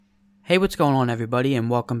Hey, what's going on, everybody, and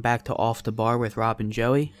welcome back to Off the Bar with Rob and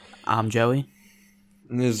Joey. I'm Joey.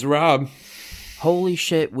 And this is Rob. Holy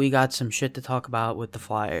shit, we got some shit to talk about with the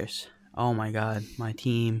Flyers. Oh my god, my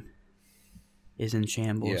team is in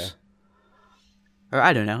shambles. Yeah. Or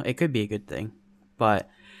I don't know, it could be a good thing. But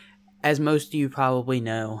as most of you probably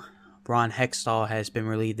know, Ron Hextall has been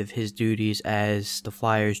relieved of his duties as the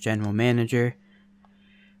Flyers general manager,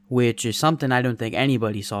 which is something I don't think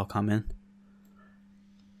anybody saw coming.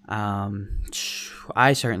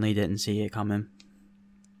 I certainly didn't see it coming.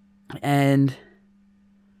 And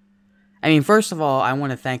I mean, first of all, I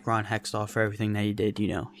want to thank Ron Hextall for everything that he did. You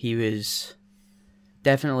know, he was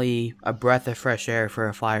definitely a breath of fresh air for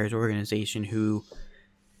a Flyers organization who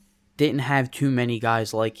didn't have too many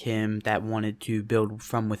guys like him that wanted to build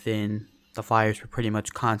from within. The Flyers were pretty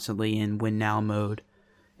much constantly in win now mode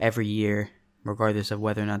every year, regardless of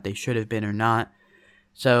whether or not they should have been or not.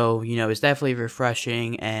 So, you know, it's definitely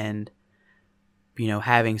refreshing, and, you know,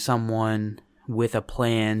 having someone with a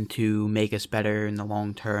plan to make us better in the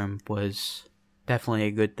long term was definitely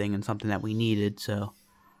a good thing and something that we needed. So,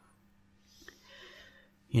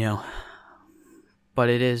 you know, but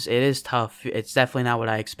it is tough. It's definitely not what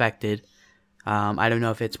I expected. I don't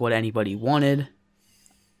know if it's what anybody wanted.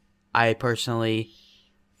 I personally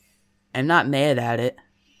am not mad at it.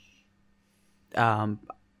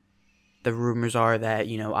 The rumors are that,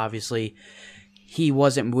 you know, obviously he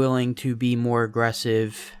wasn't willing to be more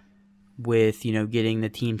aggressive with, you know, getting the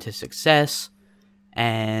team to success.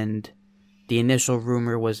 And the initial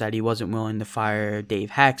rumor was that he wasn't willing to fire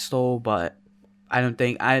Dave Hakstol, but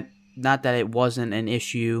not that it wasn't an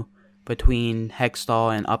issue between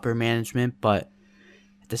Hextall and upper management, but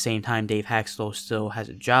at the same time, Dave Hakstol still has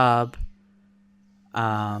a job.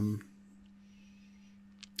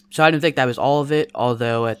 So I don't think that was all of it,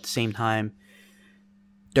 although at the same time,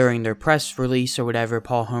 during their press release or whatever,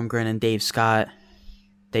 Paul Holmgren and Dave Scott,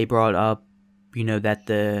 they brought up, you know, that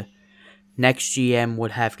the next GM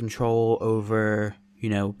would have control over, you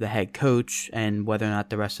know, the head coach and whether or not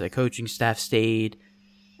the rest of the coaching staff stayed,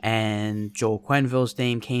 and Joel Quenneville's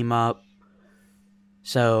name came up.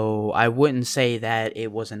 So I wouldn't say that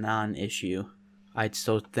it was a non-issue. I'd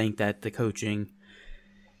still think that the coaching,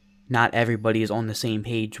 not everybody is on the same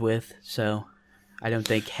page with, so I don't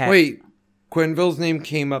think... Wait, Quenneville's name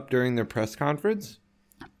came up during their press conference?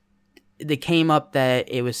 It came up that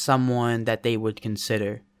it was someone that they would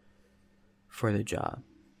consider for the job.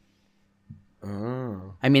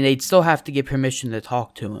 Oh. I mean, they'd still have to get permission to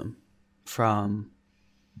talk to him from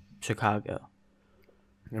Chicago.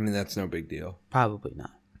 I mean, that's no big deal. Probably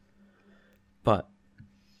not. But,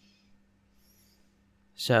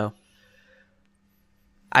 so,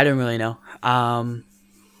 I don't really know. Man,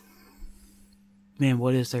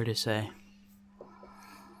 what is there to say?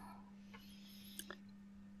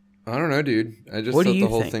 I don't know, dude. I just thought the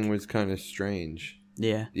whole thing was kind of strange.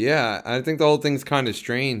 Yeah. Yeah, I think the whole thing's kind of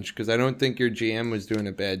strange because I don't think your GM was doing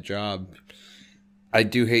a bad job. I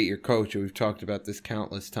do hate your coach. We've talked about this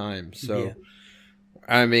countless times. So, yeah.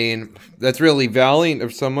 I mean, that's really valiant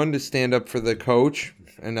of someone to stand up for the coach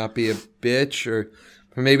and not be a bitch. Or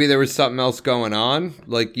maybe there was something else going on.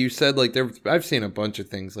 Like you said, like I've seen a bunch of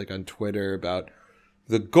things like on Twitter about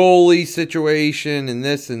the goalie situation and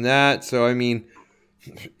this and that. So, I mean,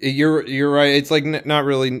 you're right. It's like not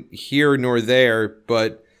really here nor there,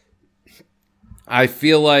 but I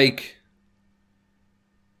feel like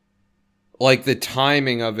the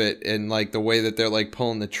timing of it and like the way that they're like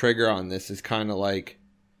pulling the trigger on this is kind of like,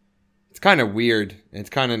 it's kind of weird. It's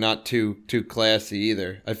kind of not too classy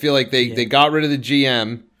either. I feel like they got rid of the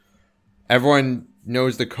GM. Everyone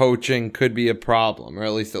knows the coaching could be a problem, or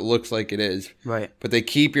at least it looks like it is. Right. But they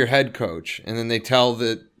keep your head coach, and then they tell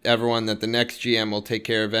everyone that the next GM will take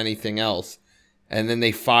care of anything else, and then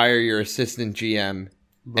they fire your assistant GM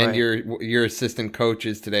and your assistant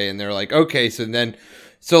coaches today, and they're like, okay,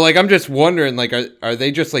 so like I'm just wondering, like, are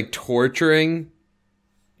they just like torturing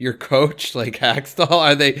your coach, like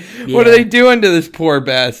Hakstol? What are they doing to this poor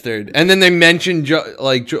bastard? And then they mention Joel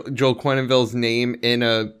Quenneville's name in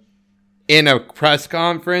a press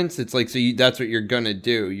conference. It's like, so that's what you're gonna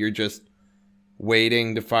do? You're just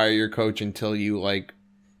waiting to fire your coach until you like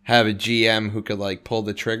have a GM who could like pull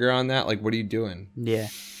the trigger on that? Like, what are you doing? Yeah.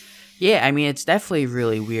 I mean, it's definitely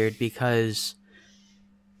really weird because,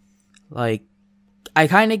 like, I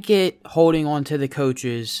kind of get holding on to the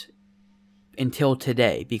coaches until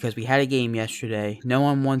today because we had a game yesterday. No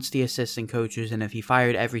one wants the assistant coaches, and if he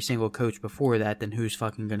fired every single coach before that, then who's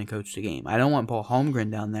fucking going to coach the game? I don't want Paul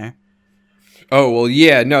Holmgren down there. Oh, well,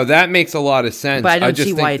 yeah. No, that makes a lot of sense. But I don't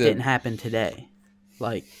see why it didn't happen today.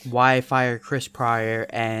 Like, why fire Chris Pryor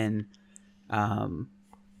and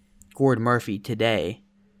Gord Murphy today,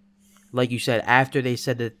 like you said, after they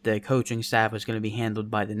said that the coaching staff was going to be handled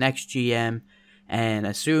by the next GM, and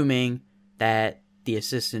assuming that the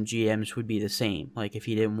assistant GMs would be the same. Like, if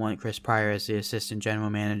he didn't want Chris Pryor as the assistant general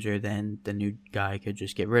manager, then the new guy could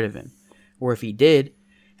just get rid of him. Or if he did,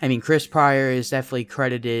 I mean, Chris Pryor is definitely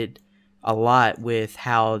credited a lot with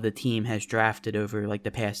how the team has drafted over, like, the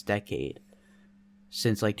past decade,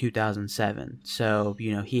 since, like, 2007. So,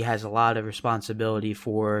 you know, he has a lot of responsibility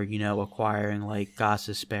for, you know, acquiring, like,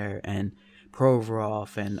 Gostisbehere and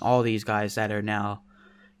Provorov and all these guys that are now,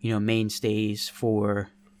 you know, mainstays for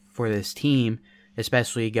this team,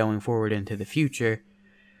 especially going forward into the future.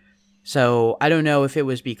 So I don't know if it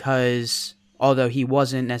was because, although he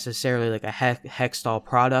wasn't necessarily like a Hextall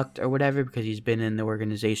product or whatever, because he's been in the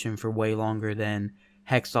organization for way longer than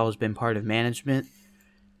Hextall's been part of management,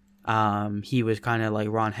 he was kind of like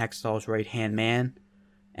Ron Hextall's right-hand man,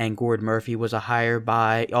 and Gord Murphy was a hire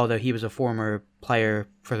by, although he was a former player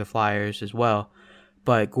for the Flyers as well,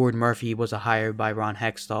 but Gord Murphy was a hire by Ron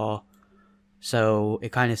Hextall. So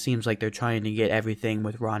it kind of seems like they're trying to get everything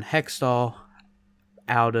with Ron Hextall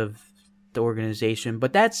out of the organization.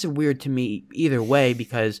 But that's weird to me either way,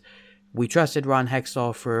 because we trusted Ron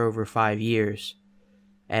Hextall for over 5 years.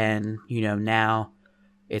 And, you know, now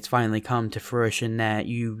it's finally come to fruition that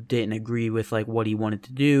you didn't agree with, like, what he wanted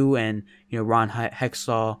to do. And, you know, Ron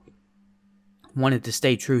Hextall wanted to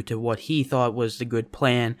stay true to what he thought was the good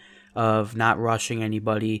plan of not rushing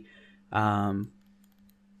anybody,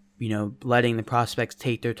 you know, letting the prospects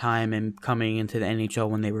take their time and coming into the NHL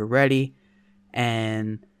when they were ready.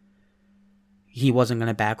 And he wasn't going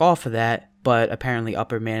to back off of that, but apparently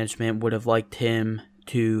upper management would have liked him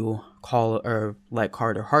to call or let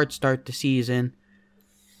Carter Hart start the season,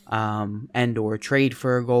 and or trade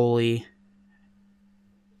for a goalie.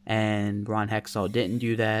 And Ron Hextall didn't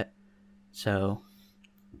do that. So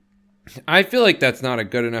I feel like that's not a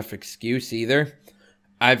good enough excuse either.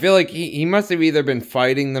 I feel like he must have either been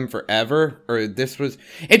fighting them forever, or this was...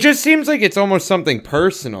 It just seems like it's almost something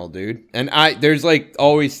personal, dude. And there's, like,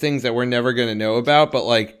 always things that we're never going to know about, but,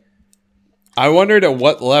 like, I wondered at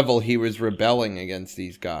what level he was rebelling against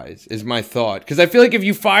these guys, is my thought. Because I feel like if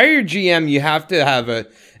you fire your GM, you have to have a...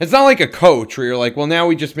 It's not like a coach where you're like, well, now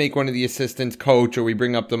we just make one of the assistants coach, or we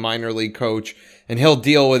bring up the minor league coach, and he'll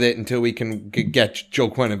deal with it until we can get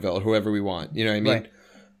Joe Quenneville, whoever we want. You know what I mean? Right.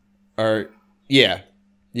 Or, yeah.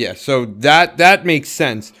 Yeah, so that makes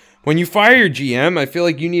sense. When you fire your GM, I feel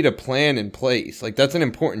like you need a plan in place. Like, that's an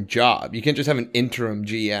important job. You can't just have an interim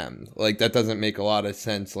GM. Like, that doesn't make a lot of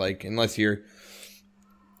sense, like, unless you're,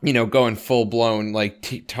 you know, going full-blown,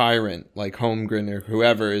 like, tyrant, like Holmgren or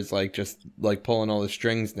whoever is, like, just, like, pulling all the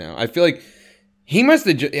strings now. I feel like he must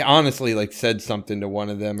have honestly, like, said something to one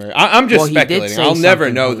of them. Or I'm just speculating. I'll never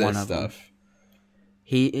know this stuff.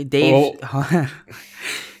 Dave... Oh.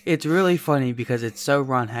 It's really funny because it's so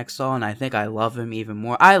Ron Hextall, and I think I love him even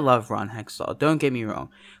more. I love Ron Hextall, don't get me wrong.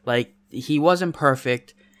 Like, he wasn't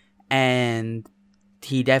perfect, and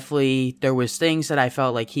he definitely... There was things that I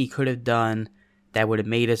felt like he could have done that would have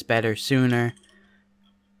made us better sooner.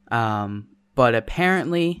 But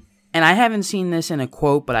apparently... And I haven't seen this in a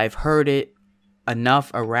quote, but I've heard it enough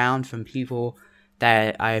around from people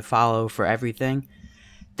that I follow for everything,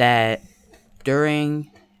 that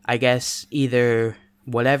during, I guess, either...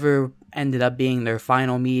 whatever ended up being their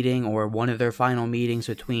final meeting or one of their final meetings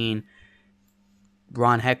between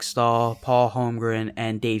Ron Hextall, Paul Holmgren,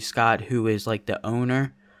 and Dave Scott, who is like the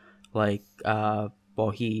owner, like, well,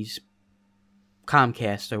 he's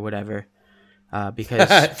Comcast or whatever,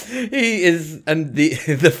 because he is, and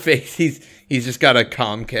the face, he's just got a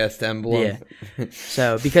Comcast emblem. Yeah.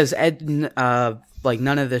 So because like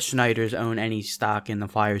none of the Schneiders own any stock in the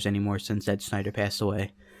Flyers anymore since Ed Schneider passed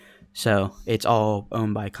away. So it's all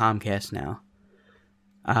owned by Comcast now.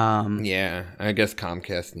 Yeah, I guess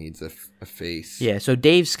Comcast needs a face. Yeah, so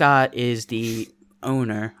Dave Scott is the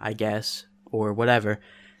owner, I guess, or whatever.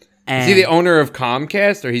 And is he the owner of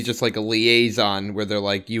Comcast, or he's just like a liaison where they're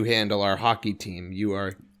like, you handle our hockey team, you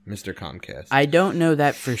are Mr. Comcast? I don't know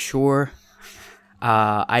that for sure.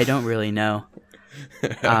 I don't really know.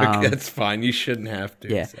 Okay, that's fine. You shouldn't have to.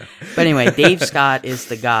 Yeah. So. But anyway, Dave Scott is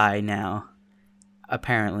the guy now,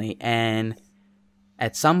 apparently. And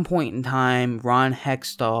at some point in time, Ron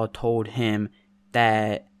Hextall told him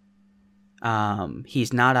that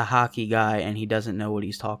he's not a hockey guy and he doesn't know what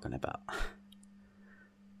he's talking about.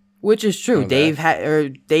 Which is true.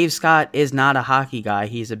 Dave Scott is not a hockey guy.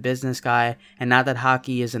 He's a business guy. And not that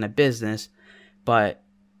hockey isn't a business, but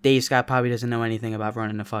Dave Scott probably doesn't know anything about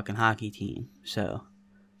running a fucking hockey team. So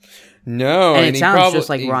no, and it sounds just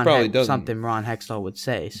like something Ron Hextall would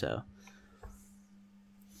say. So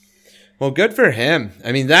Well, good for him.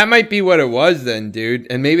 I mean, that might be what it was then, dude.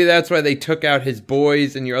 And maybe that's why they took out his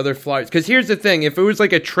boys and your other Flyers. Because here's the thing. If it was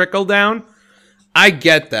like a trickle down, I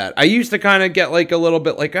get that. I used to kind of get like a little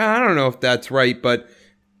bit like, I don't know if that's right. But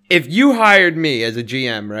if you hired me as a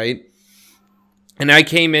GM, right? And I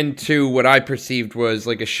came into what I perceived was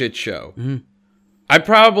like a shit show. Mm-hmm. I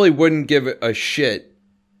probably wouldn't give a shit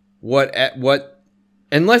what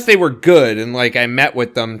unless they were good and like I met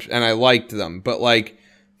with them and I liked them. But like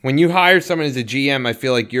when you hire someone as a GM, I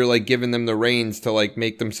feel like you're like giving them the reins to like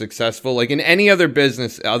make them successful. Like in any other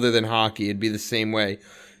business other than hockey, it'd be the same way.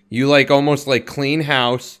 You like almost like clean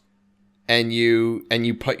house and you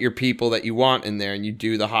put your people that you want in there and you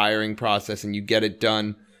do the hiring process and you get it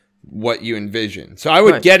done what you envision. So I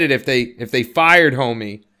would get it if they fired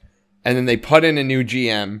Homie and then they put in a new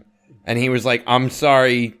GM and he was like, I'm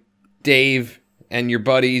sorry, Dave and your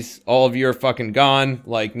buddies, all of you are fucking gone.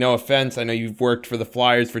 Like, no offense. I know you've worked for the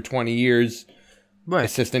Flyers for 20 years. Right.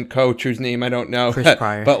 Assistant coach whose name I don't know. Chris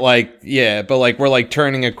Pryor. But we're like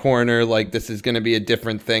turning a corner. Like, this is going to be a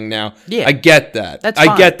different thing now. Yeah. I get that. That's fine.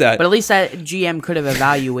 I get that. But at least that GM could have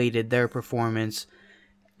evaluated their performance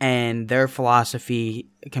and their philosophy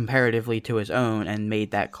comparatively to his own and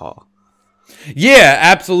made that call. Yeah,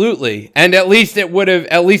 absolutely. And at least they would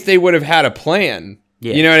have had a plan.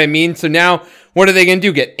 Yeah. You know what I mean? So now, what are they going to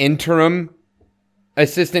do? Get interim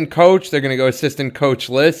assistant coach? They're going to go assistant coach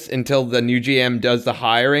list until the new GM does the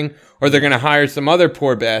hiring? Or they're going to hire some other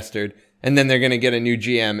poor bastard, and then they're going to get a new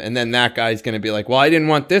GM, and then that guy's going to be like, well, I didn't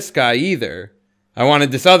want this guy either. I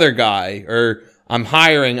wanted this other guy. Or I'm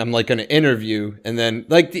hiring, I'm like going to interview. And then,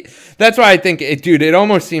 like, that's why I think, it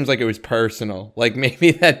almost seems like it was personal. Like,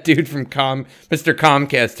 maybe that dude from Mr.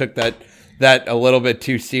 Comcast took that a little bit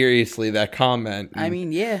too seriously, that comment. I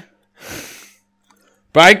mean, yeah.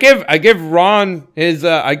 But I give Ron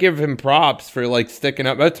I give him props for like sticking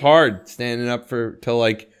up. That's hard, standing up to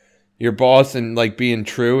like your boss and like being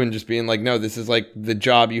true and just being like, no, this is like the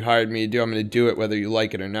job you hired me to do. I'm going to do it whether you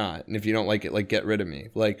like it or not. And if you don't like it, like get rid of me.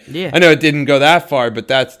 Like, yeah. I know it didn't go that far, but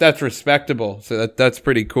that's respectable. So that's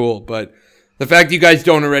pretty cool. But the fact you guys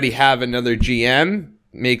don't already have another GM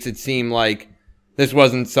makes it seem like this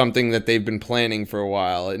wasn't something that they've been planning for a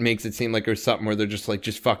while. It makes it seem like it was something where they're just like,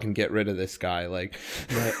 just fucking get rid of this guy. Like,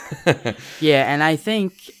 right. Yeah, and I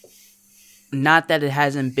think, not that it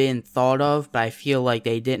hasn't been thought of, but I feel like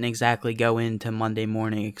they didn't exactly go into Monday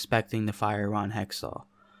morning expecting to fire Ron Hextall.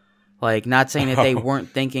 Like, not saying that they weren't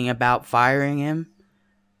thinking about firing him.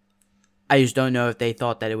 I just don't know if they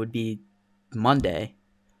thought that it would be Monday.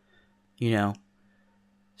 You know?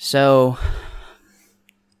 So,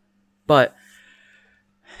 but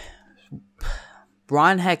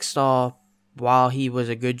Ron Hextall, while he was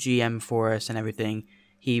a good GM for us and everything,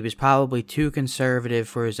 he was probably too conservative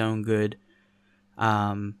for his own good.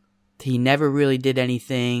 He never really did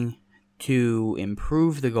anything to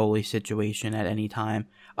improve the goalie situation at any time,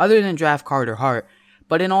 other than draft Carter Hart.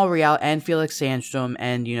 But in all reality, and Felix Sandstrom,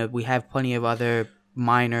 and we have plenty of other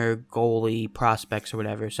minor goalie prospects or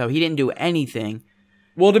whatever. So he didn't do anything.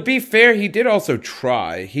 Well, to be fair, he did also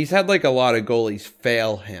try. He's had like a lot of goalies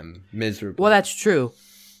fail him miserably. Well, that's true.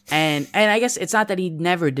 And I guess it's not that he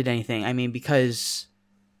never did anything. I mean, because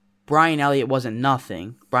Brian Elliott wasn't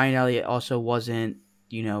nothing. Brian Elliott also wasn't,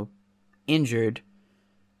 injured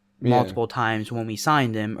multiple times when we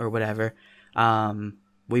signed him or whatever.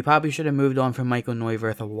 We probably should have moved on from Michael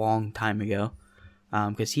Neuwirth a long time ago,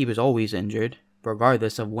 because he was always injured,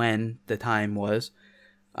 regardless of when the time was.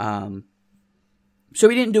 So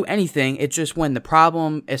he didn't do anything. It's just when the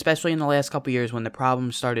problem, especially in the last couple of years, when the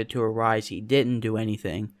problem started to arise, he didn't do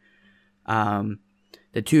anything.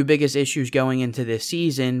 The two biggest issues going into this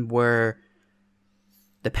season were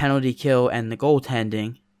the penalty kill and the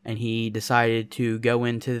goaltending, and he decided to go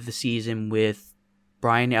into the season with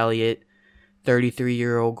Brian Elliott,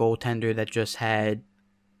 33-year-old goaltender that just had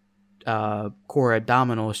core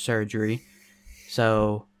abdominal surgery.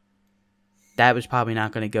 So that was probably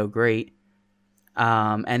not going to go great.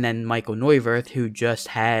 And then Michael Neuwirth, who just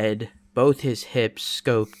had both his hips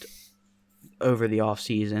scoped over the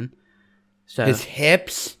offseason. So his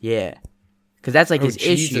hips? Yeah. Because that's like his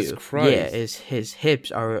Jesus issue. Christ. Yeah, his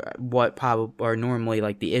hips are what probably are normally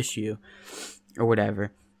like the issue or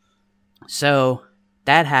whatever. So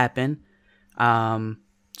that happened. So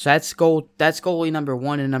that's goalie number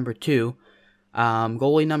 1 and number 2.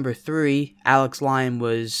 Goalie number 3, Alex Lyon,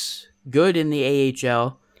 was good in the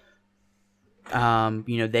AHL.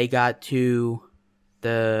 They got to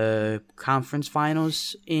the conference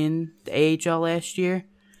finals in the AHL last year.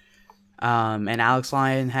 And Alex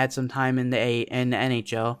Lyon had some time in the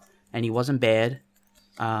NHL, and he wasn't bad.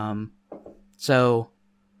 So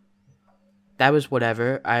that was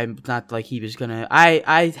whatever. I'm not like he was gonna.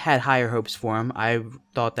 I had higher hopes for him. I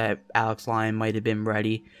thought that Alex Lyon might have been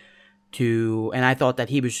ready to, and I thought that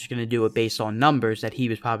he was just gonna do it based on numbers. That he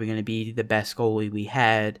was probably gonna be the best goalie we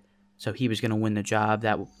had, so he was gonna win the job.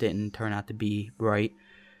 That didn't turn out to be right.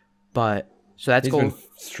 But so that's He's been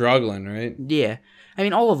struggling, right? Yeah, I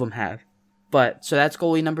mean all of them have. But so that's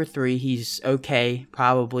goalie number 3. He's okay,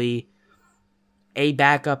 probably a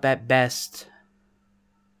backup at best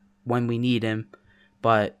when we need him,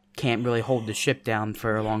 but can't really hold the ship down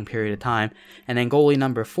for a long period of time. And then goalie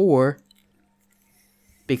number 4,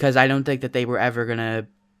 because I don't think that they were ever going to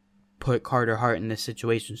put Carter Hart in this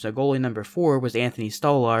situation. So goalie number 4 was Anthony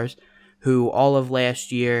Stolarz, who all of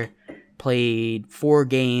last year played 4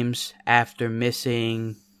 games after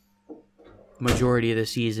missing majority of the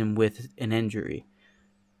season with an injury.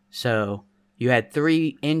 So you had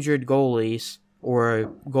 3 injured goalies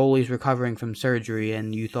or goalies recovering from surgery,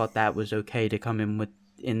 and you thought that was okay to come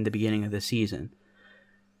in the beginning of the season.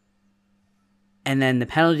 And then the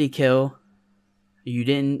penalty kill,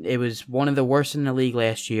 it was one of the worst in the league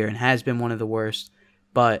last year and has been one of the worst,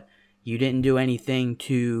 but you didn't do anything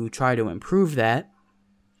to try to improve that.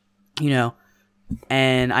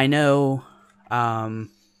 And I know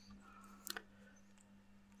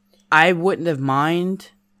I wouldn't have mind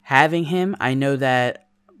having him. I know that,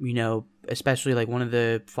 especially like one of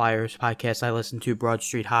the Flyers podcasts I listen to, Broad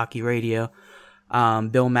Street Hockey Radio,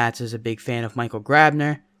 Bill Matz is a big fan of Michael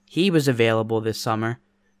Grabner. He was available this summer.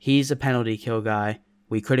 He's a penalty kill guy.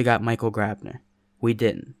 We could have got Michael Grabner. We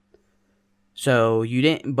didn't. So you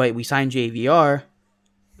didn't, but we signed JVR,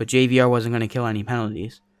 but JVR wasn't going to kill any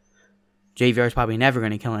penalties. JVR is probably never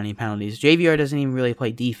going to kill any penalties. JVR doesn't even really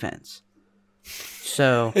play defense.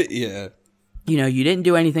 So, yeah. You didn't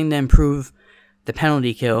do anything to improve the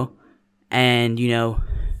penalty kill. And,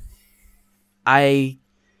 I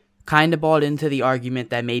kind of bought into the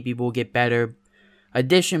argument that maybe we'll get better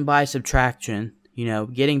addition by subtraction,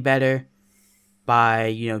 getting better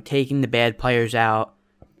by, taking the bad players out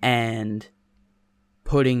and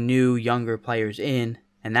putting new, younger players in,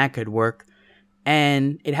 and that could work.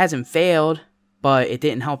 And it hasn't failed, but it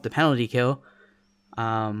didn't help the penalty kill.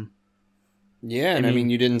 Yeah, and I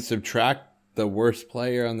mean, you didn't subtract the worst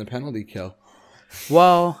player on the penalty kill.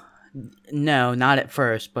 Well, no, not at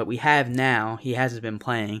first, but we have now. He hasn't been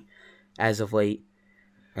playing as of late.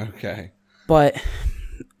 Okay. But,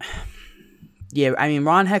 yeah, I mean,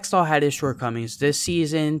 Ron Hextall had his shortcomings. This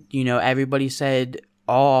season, everybody said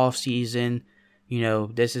all off season,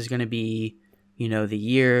 this is going to be, the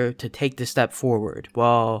year to take the step forward.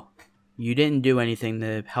 Well, you didn't do anything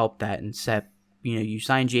to help that except, you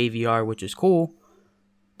signed JVR, which is cool.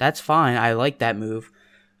 That's fine. I like that move.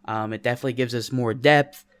 It definitely gives us more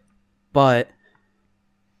depth, but,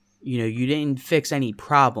 you didn't fix any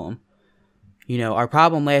problem. Our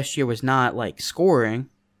problem last year was not, like, scoring,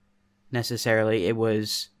 necessarily. It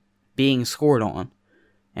was being scored on,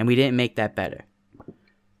 and we didn't make that better.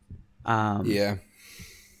 Yeah.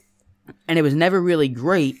 And it was never really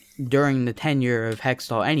great during the tenure of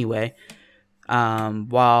Hextall anyway.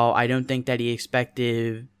 While I don't think that he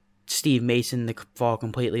expected Steve Mason to fall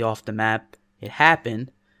completely off the map, it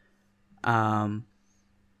happened. And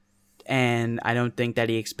I don't think that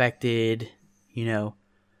he expected,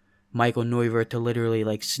 Michael Neuvirth to literally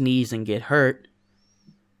like sneeze and get hurt,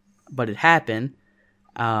 but it happened.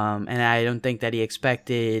 And I don't think that he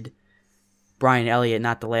expected Brian Elliott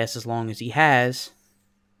not to last as long as he has,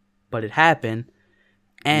 but it happened.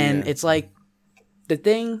 And It's like the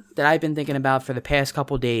thing that I've been thinking about for the past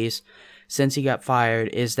couple days since he got fired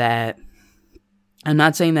is that I'm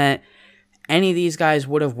not saying that any of these guys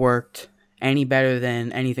would have worked any better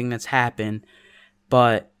than anything that's happened,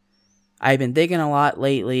 but I've been thinking a lot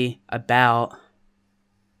lately about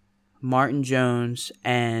Martin Jones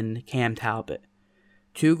and Cam Talbot.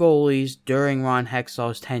 2 goalies during Ron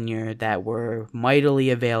Hextall's tenure that were mightily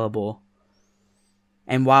available.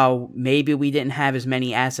 And while maybe we didn't have as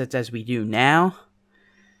many assets as we do now,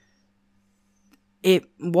 it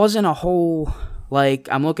wasn't a whole, like,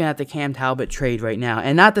 I'm looking at the Cam Talbot trade right now.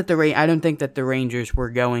 And not that I don't think that the Rangers were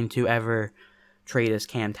going to ever trade us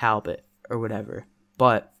Cam Talbot or whatever.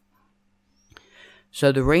 But,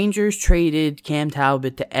 so the Rangers traded Cam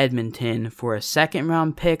Talbot to Edmonton for a 2nd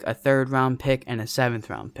round pick, a 3rd round pick, and a 7th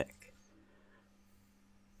round pick.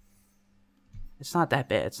 It's not that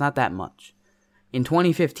bad. It's not that much. In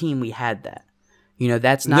 2015, we had that.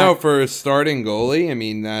 That's not... No, for a starting goalie, I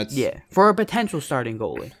mean, that's... Yeah, for a potential starting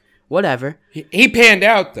goalie. Whatever. He panned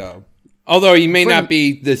out, though. Although he may not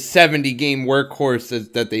be the 70-game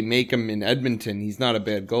workhorse that they make him in Edmonton, he's not a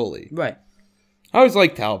bad goalie. Right. I always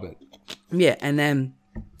like Talbot. Yeah, and then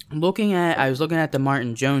I was looking at the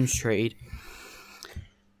Martin Jones trade.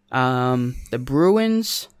 The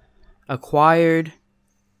Bruins acquired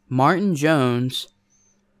Martin Jones,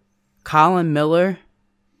 Colin Miller.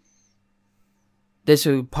 This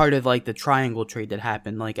was part of like the triangle trade that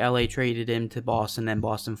happened. Like LA traded him to Boston, then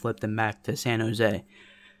Boston flipped him back to San Jose.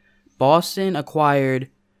 Boston acquired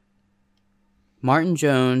Martin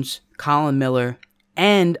Jones, Colin Miller,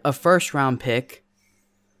 and a first-round pick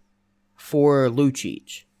for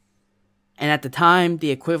Lucic. And at the time, the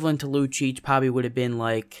equivalent to Lucic probably would have been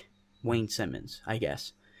like Wayne Simmons, I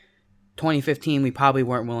guess. 2015, we probably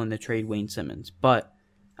weren't willing to trade Wayne Simmons. But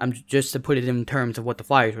I'm just to put it in terms of what the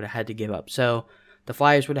Flyers would have had to give up. So the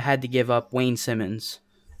Flyers would have had to give up Wayne Simmons,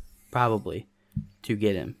 probably, to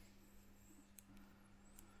get him.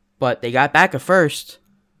 But they got back a first,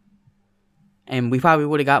 and we probably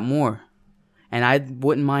would have got more. And I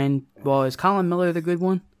wouldn't mind. Well, is Colin Miller the good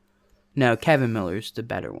one? No, Kevin Miller's the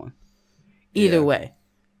better one. Either way,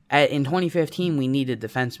 in 2015 we needed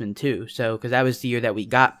defensemen too. So because that was the year that we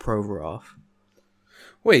got Provorov.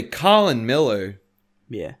 Wait, Colin Miller?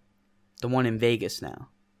 Yeah, the one in Vegas now.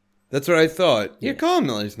 That's what I thought. Yeah, Colin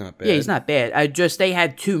Miller's not bad. Yeah, he's not bad. They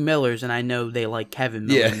had two Millers, and I know they like Kevin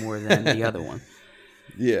Miller more than the other one.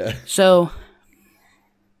 Yeah. So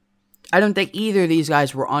I don't think either of these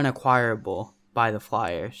guys were unacquirable by the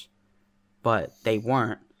Flyers, but they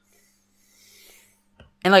weren't.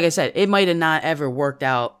 And like I said, it might have not ever worked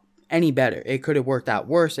out any better. It could have worked out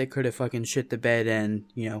worse. It could have fucking shit the bed and,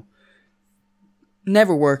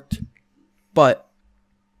 never worked. But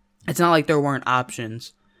it's not like there weren't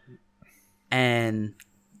options. And,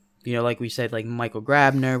 like we said, like Michael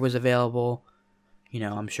Grabner was available.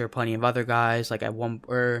 I'm sure plenty of other guys. Like I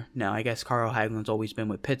guess Carl Hagelin's always been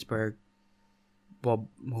with Pittsburgh. Well,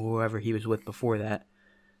 whoever he was with before that.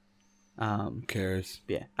 Who cares?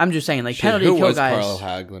 Yeah, I'm just saying, like, penalty kill guys. Who was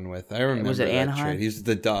Carl Hagelin with? I remember. Was it that Anaheim? Trade. He's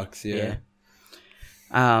the Ducks. Yeah.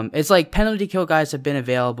 It's like penalty kill guys have been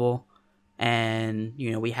available, and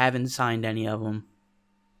we haven't signed any of them.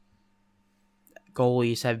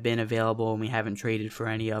 Goalies have been available, and we haven't traded for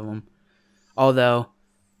any of them. Although,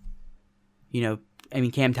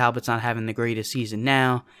 Cam Talbot's not having the greatest season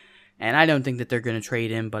now, and I don't think that they're going to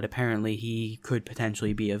trade him, but apparently he could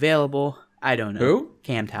potentially be available. I don't know. Who?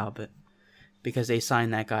 Cam Talbot. Because they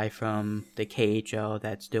signed that guy from the KHL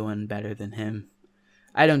that's doing better than him.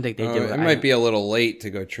 I don't think they do it. It might be a little late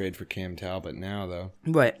to go trade for Cam Talbot now, though.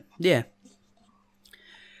 Right, yeah.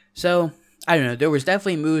 So, I don't know. There was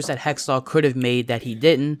definitely moves that Hextall could have made that he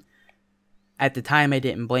didn't. At the time, I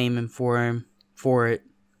didn't blame him for it.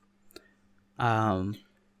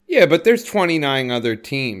 Yeah, but there's 29 other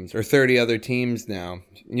teams or 30 other teams now.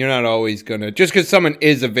 You're not always going to... Just because someone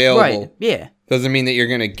is available doesn't mean that you're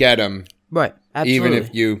going to get them. Right, absolutely.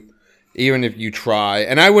 Even if you try.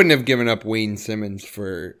 And I wouldn't have given up Wayne Simmons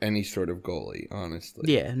for any sort of goalie,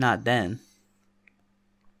 honestly. Yeah, not then.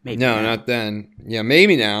 Maybe now. Not then. Yeah,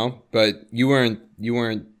 maybe now, but you weren't...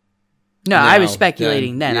 No, I was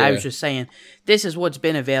speculating then. Yeah. I was just saying, this is what's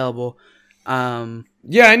been available.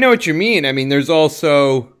 Yeah, I know what you mean. I mean, there's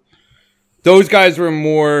also... Those guys were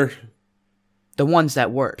more... The ones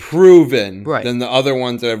that work. Proven than the other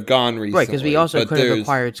ones that have gone recently. Right, because we also could have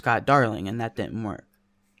acquired Scott Darling, and that didn't work.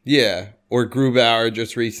 Yeah, or Grubauer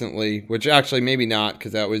just recently, which actually maybe not,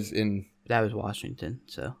 because that was in... That was Washington,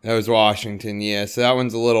 so... That was Washington, yeah. So that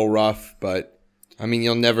one's a little rough, but... I mean,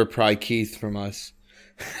 you'll never pry Keith from us.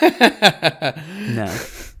 No.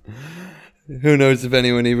 Who knows if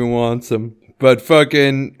anyone even wants him. But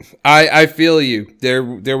fucking... I feel you.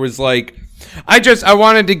 There was like... I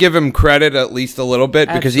wanted to give him credit at least a little bit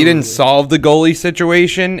because he didn't solve the goalie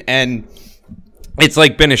situation, and it's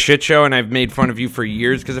like been a shit show, and I've made fun of you for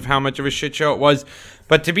years because of how much of a shit show it was.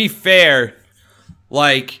 But to be fair,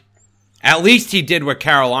 like, at least he did what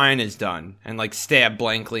Carolina's done and like stab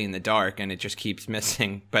blankly in the dark, and it just keeps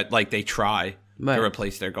missing. But like they try to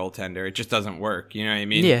replace their goaltender, it just doesn't work. You know what I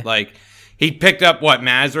mean? Yeah. Like he picked up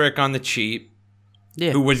Mazurek on the cheap,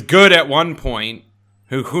 who was good at one point.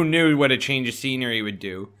 Who knew what a change of scenery would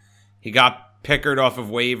do? He got Pickard off of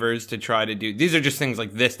waivers to try to do... These are just things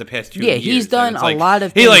like this the past 2 years. Yeah, he's done a lot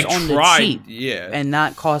of things on the cheap. Yeah. And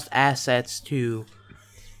not cost assets to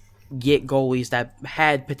get goalies that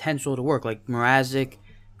had potential to work. Like Mrazek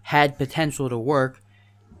had potential to work.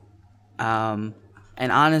 And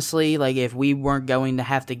honestly, like if we weren't going to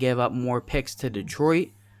have to give up more picks to Detroit,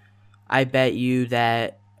 I bet you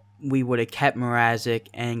that we would have kept Mrazek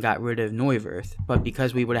and got rid of Neuwirth. But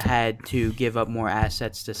because we would have had to give up more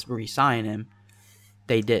assets to re-sign him,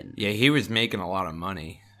 they didn't. Yeah, he was making a lot of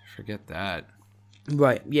money. Forget that.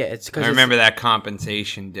 Right, yeah. It's because I remember that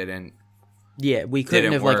compensation didn't Yeah, we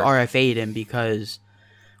couldn't have like RFA'd him because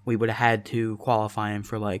we would have had to qualify him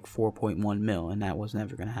for like 4.1 mil, and that was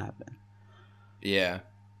never going to happen. Yeah.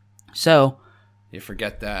 So you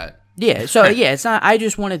forget that. Yeah. So yeah, it's not. I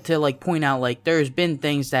just wanted to like point out like there's been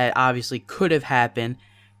things that obviously could have happened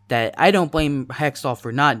that I don't blame Hextall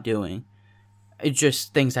for not doing. It's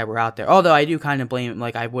just things that were out there. Although I do kind of blame him.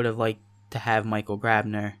 Like I would have liked to have Michael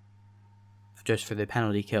Grabner just for the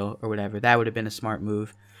penalty kill or whatever. That would have been a smart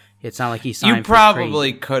move. It's not like he signed. You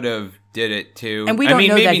probably could have did it too. And we don't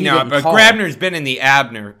know that he didn't but call. Grabner's been in the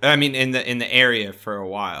in the area for a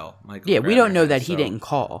while. Yeah, we don't know that he didn't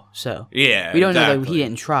call. So yeah, we don't know that he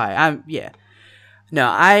didn't try. No,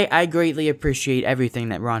 I greatly appreciate everything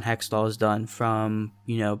that Ron Hextall has done, from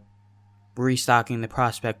restocking the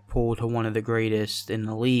prospect pool to one of the greatest in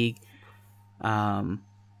the league,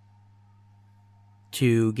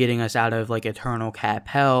 to getting us out of like eternal cap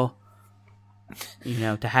hell.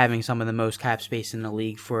 To having some of the most cap space in the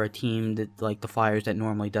league for a team that like the Flyers that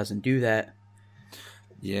normally doesn't do that.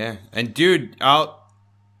 Yeah, and dude, I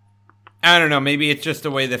don't know, maybe it's just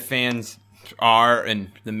the way the fans are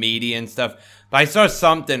and the media and stuff, but I saw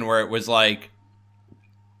something where it was like,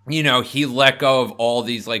 he let go of all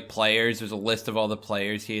these like players. There's a list of all the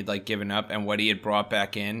players he had like given up and what he had brought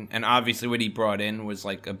back in, and obviously what he brought in was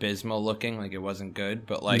like abysmal looking, like it wasn't good,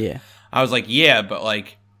 but like I was like, yeah, but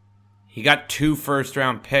like he got 2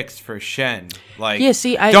 first-round picks for Shen. Like,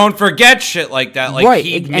 don't forget shit like that. Like, right.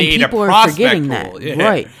 He and made people a are forgetting prospect pool. that. Yeah.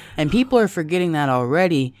 Right. And people are forgetting that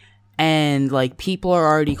already. And, like, people are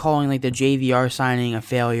already calling, like, the JVR signing a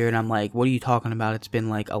failure. And I'm like, what are you talking about? It's been,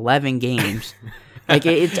 like, 11 games. Like,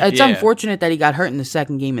 it's unfortunate that he got hurt in the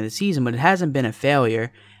second game of the season, but it hasn't been a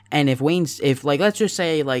failure. And if let's just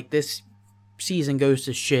say, like, this season goes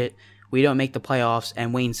to shit, we don't make the playoffs,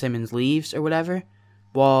 and Wayne Simmons leaves or whatever,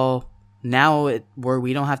 well, now where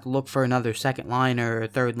we don't have to look for another second liner or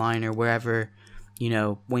third liner wherever,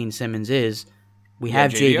 Wayne Simmons is, we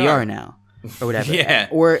have JVR now or whatever. Yeah.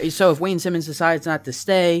 Or so if Wayne Simmons decides not to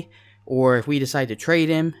stay, or if we decide to trade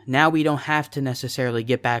him, now we don't have to necessarily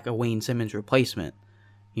get back a Wayne Simmons replacement.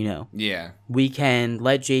 Yeah. We can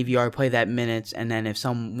let JVR play that minutes, and then if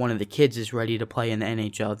one of the kids is ready to play in the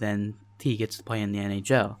NHL, then he gets to play in the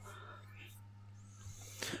NHL.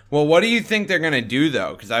 Well, what do you think they're going to do,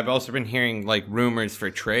 though? Because I've also been hearing, like, rumors for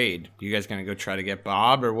trade. You guys going to go try to get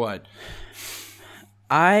Bob or what?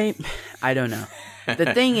 I don't know.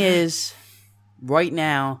 The thing is, right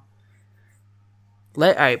now,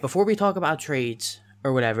 all right, before we talk about trades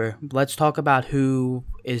or whatever, let's talk about who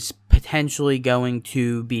is potentially going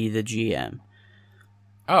to be the GM.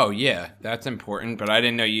 Oh, yeah, that's important, but I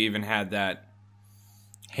didn't know you even had that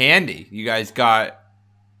handy. You guys got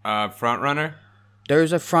a front runner?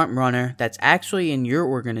 There's a front runner that's actually in your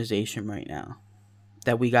organization right now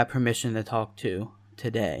that we got permission to talk to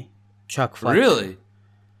today. Chuck Fletcher. Really?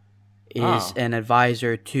 Is an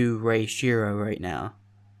advisor to Ray Shero right now.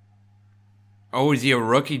 Oh, is he a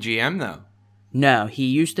rookie GM, though? No,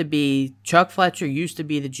 Chuck Fletcher used to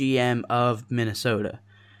be the GM of Minnesota.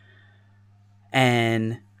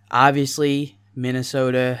 And obviously,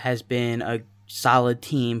 Minnesota has been a solid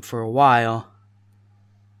team for a while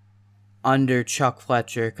under Chuck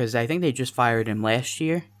Fletcher, because I think they just fired him last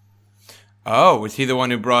year. Oh, was he the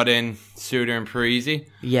one who brought in Suter and Parise?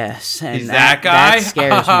 Yes. And he's that guy? That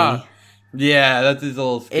scares me. Yeah, that's his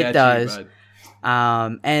little sketchy. It does.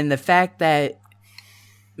 But... and the fact that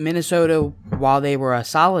Minnesota, while they were a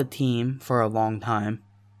solid team for a long time,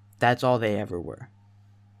 that's all they ever were.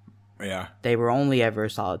 Yeah. They were only ever a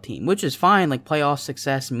solid team, which is fine. Like, playoff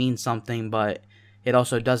success means something, but it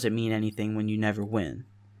also doesn't mean anything when you never win.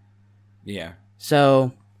 Yeah.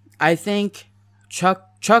 So, I think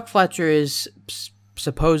Chuck Fletcher is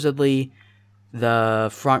supposedly the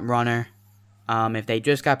front runner. If they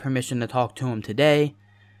just got permission to talk to him today,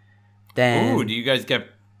 then... Ooh,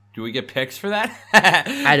 do we get picks for that?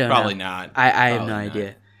 I don't know. Probably not. I have no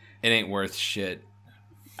idea. It ain't worth shit.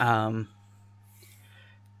 And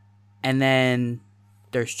then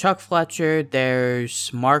there's Chuck Fletcher.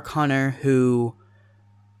 There's Mark Hunter, who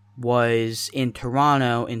was in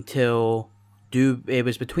Toronto until it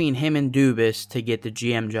was between him and Dubas to get the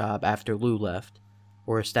GM job after Lou left,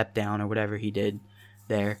 or a step down, or whatever he did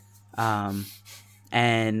there.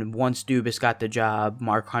 And once Dubas got the job,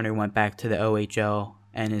 Mark Hunter went back to the OHL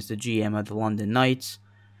and is the GM of the London Knights.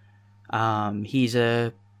 He's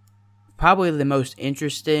probably the most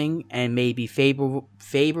interesting and maybe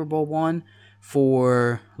favorable one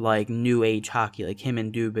for like new age hockey. Like, him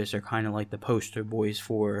and Dubas are kind of like the poster boys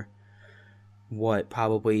for what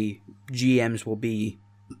probably GMs will be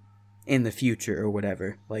in the future or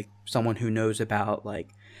whatever. Like, someone who knows about like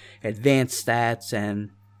advanced stats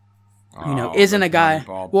and Oh, isn't a that's guy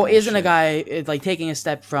Moneyball well isn't a bullshit. guy like taking a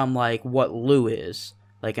step from like what Lou is,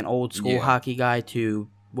 like an old school Yeah. hockey guy, to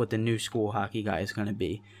what the new school hockey guy is going to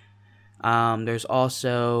be. There's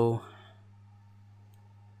also,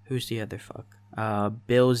 who's the other fuck?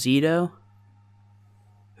 Bill Zito,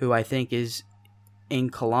 who I think is in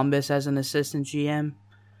Columbus as an assistant GM.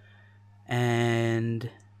 And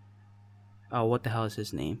what the hell is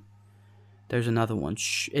his name? There's another one.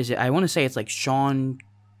 I want to say it's like Sean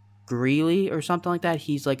Greeley or something like that.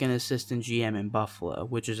 He's like an assistant GM in Buffalo,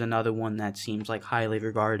 which is another one that seems like highly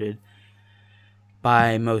regarded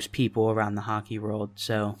by most people around the hockey world.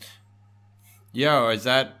 So, Yo, is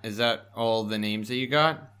that all the names that you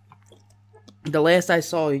got? the last I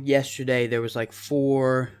saw yesterday, there was like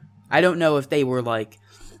 4. I don't know if they were like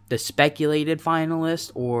the speculated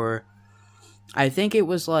finalists, or I think it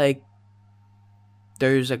was like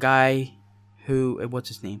there's a guy who, what's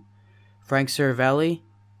his name? Frank Cervelli,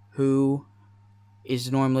 who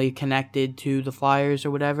is normally connected to the Flyers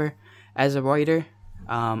or whatever as a writer.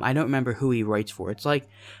 I don't remember who he writes for. It's like,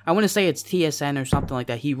 I want to say it's TSN or something like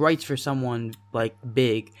that. He writes for someone like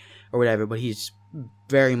big or whatever, but he's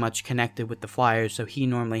very much connected with the Flyers, so he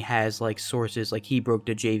normally has like sources, like he broke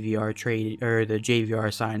the JVR trade or the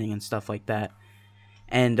JVR signing and stuff like that.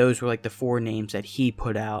 And those were like the 4 names that he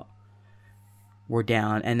put out were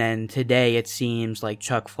down. And then today it seems like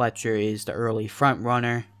Chuck Fletcher is the early front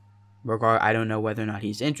runner. I don't know whether or not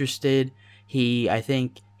he's interested. I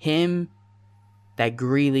think him, that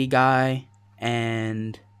Greeley guy,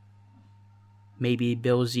 and maybe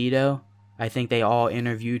Bill Zito, I think they all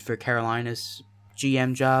interviewed for Carolina's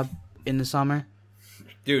GM job in the summer.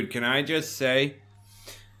 Dude, can I just say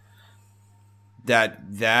that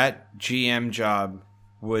GM job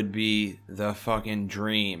would be the fucking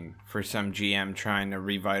dream for some GM trying to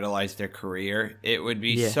revitalize their career. It would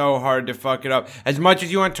be so hard to fuck it up. As much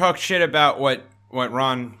as you want to talk shit about what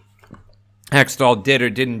Ron Hextall did or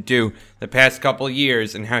didn't do the past couple of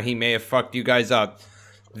years and how he may have fucked you guys up,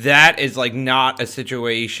 that is like not a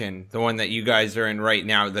situation, the one that you guys are in right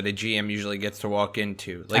now, that a GM usually gets to walk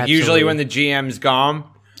into. Like, Absolutely. usually when the GM's gone,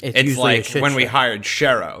 it's like when we hired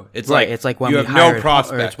Shero. It's like, it's like when you we have hired, no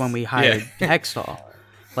prospects. or it's when we hired Hextall.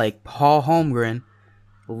 Like, Paul Holmgren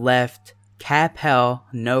left cap hell,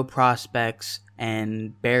 no prospects,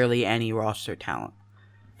 and barely any roster talent.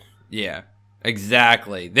 Yeah,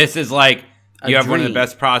 exactly. This is like, you have one of the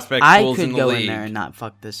best prospect pools in the league. I could go in there and not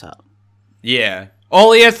fuck this up. Yeah.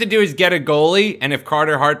 All he has to do is get a goalie, and if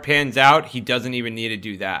Carter Hart pans out, he doesn't even need to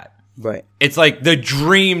do that. Right. It's like the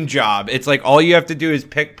dream job. It's like all you have to do is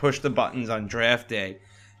push the buttons on draft day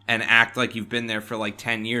and act like you've been there for like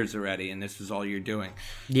 10 years already, and this is all you're doing.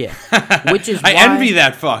 Yeah. Which is I why, envy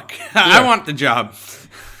that fuck. Yeah. I want the job.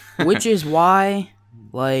 Which is why,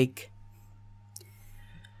 like,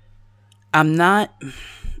 the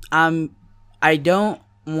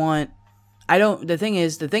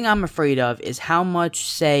thing I'm afraid of is how much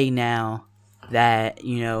say now that,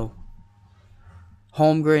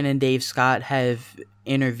 Holmgren and Dave Scott have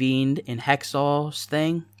intervened in Hextall's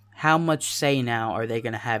thing. How much say now are they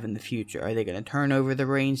going to have in the future? Are they going to turn over the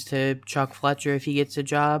reins to Chuck Fletcher if he gets a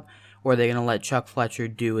job, or are they going to let Chuck Fletcher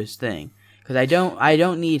do his thing? Because I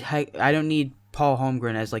don't need Paul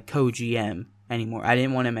Holmgren as like co-GM anymore. I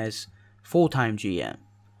didn't want him as full-time GM.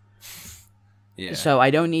 Yeah. So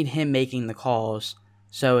I don't need him making the calls.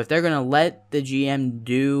 So if they're going to let the GM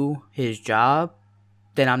do his job,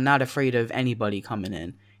 then I'm not afraid of anybody coming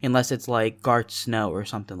in. Unless it's like Garth Snow or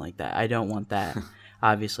something like that. I don't want that,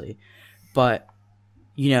 obviously. But,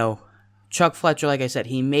 Chuck Fletcher, like I said,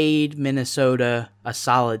 he made Minnesota a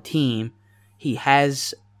solid team. He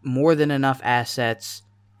has more than enough assets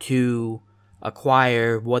to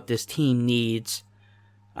acquire what this team needs,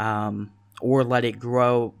 or let it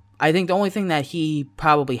grow. I think the only thing that he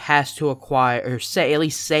probably has to acquire, or at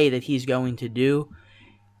least say that he's going to do,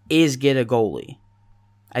 is get a goalie.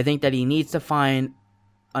 I think that he needs to find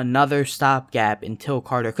another stopgap until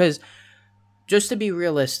Carter, because just to be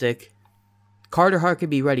realistic, Carter Hart could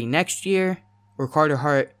be ready next year, or Carter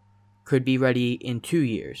Hart could be ready in 2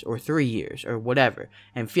 years or 3 years or whatever,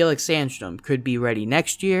 and Felix Sandstrom could be ready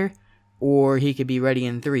next year, or he could be ready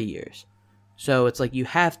in 3 years. So it's like you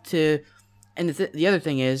have to. And the other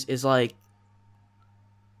thing is like,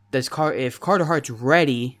 if Carter Hart's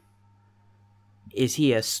ready, is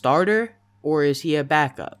he a starter or is he a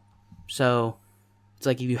backup? So it's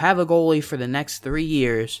like, if you have a goalie for the next 3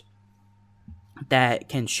 years that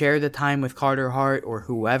can share the time with Carter Hart or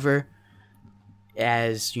whoever,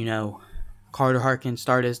 as, Carter Hart can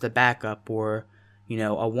start as the backup, or, a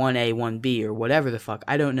 1A, 1B, or whatever the fuck.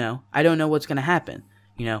 I don't know. I don't know what's going to happen.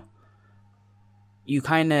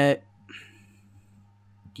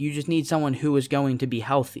 you just need someone who is going to be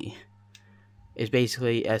healthy. Is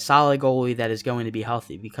basically a solid goalie that is going to be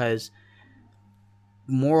healthy, because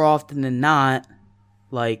more often than not,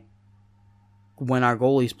 like, when our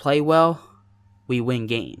goalies play well, we win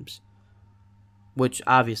games, which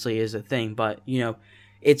obviously is a thing, but,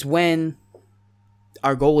 it's when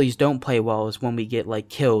our goalies don't play well is when we get, like,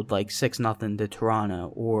 killed, like 6-0 to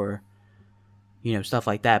Toronto, or, stuff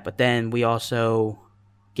like that. But then we also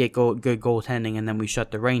get good goaltending, and then we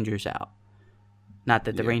shut the Rangers out. Not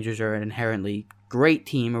that the Rangers are an inherently great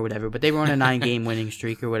team or whatever, but they were on a 9-game winning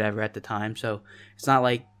streak or whatever at the time, so it's not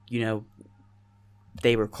like,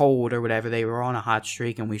 they were cold or whatever. They were on a hot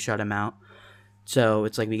streak, and we shut them out. So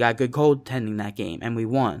it's like we got good goaltending that game, and we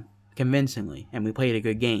won convincingly, and we played a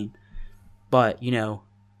good game. But,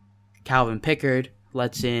 Calvin Pickard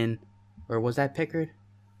lets in, or was that Pickard?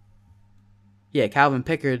 Yeah, Calvin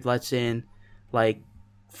Pickard lets in, like,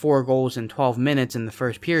 4 goals in 12 minutes in the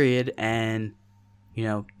first period, and,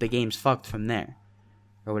 the game's fucked from there,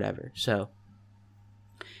 or whatever. So,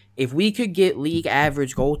 if we could get league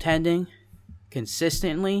average goaltending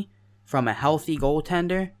consistently from a healthy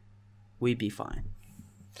goaltender, we'd be fine.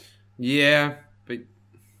 Yeah, but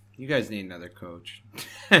you guys need another coach.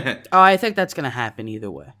 I think that's going to happen either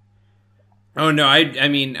way. Oh, no, I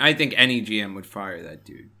mean, I think any GM would fire that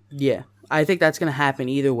dude. Yeah, I think that's going to happen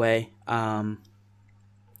either way.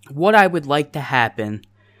 What I would like to happen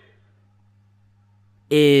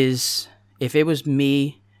is, if it was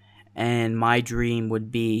me, and my dream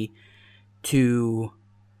would be to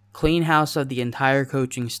clean house of the entire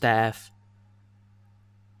coaching staff,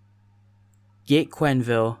 get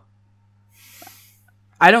Quenneville.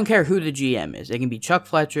 I don't care who the GM is. It can be Chuck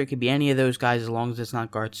Fletcher. It could be any of those guys, as long as it's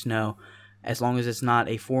not Garth Snow, as long as it's not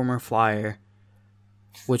a former Flyer,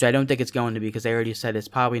 which I don't think it's going to be, because they already said it's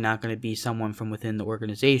probably not going to be someone from within the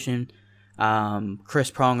organization. Chris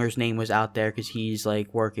Pronger's name was out there because he's,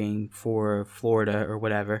 like, working for Florida or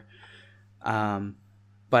whatever.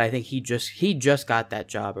 But I think he just got that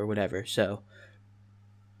job or whatever. So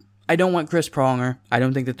I don't want Chris Pronger. I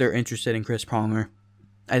don't think that they're interested in Chris Pronger.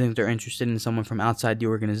 I think they're interested in someone from outside the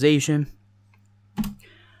organization.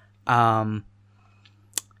 I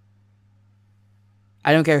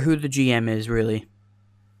don't care who the GM is, really.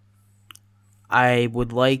 I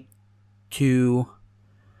would like to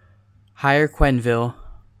hire Quenneville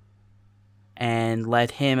and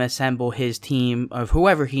let him assemble his team of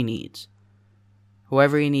whoever he needs.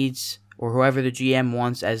 Whoever he needs, or whoever the GM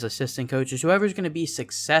wants as assistant coaches, whoever's going to be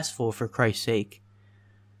successful, for Christ's sake.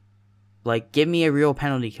 Like, give me a real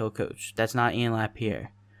penalty kill coach. That's not Ian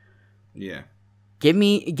Lapierre. Yeah. Give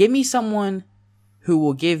me someone who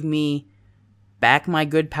will give me back my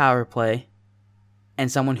good power play,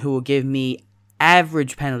 and someone who will give me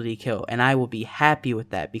average penalty kill, and I will be happy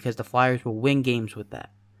with that, because the Flyers will win games with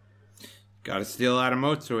that. Got to steal Adam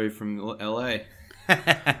Oates away from LA.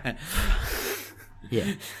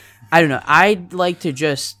 Yeah. I don't know. I'd like to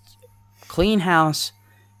just clean house,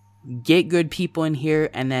 get good people in here,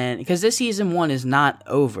 and then, because this season 1 is not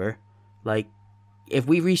over. Like, if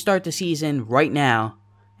we restart the season right now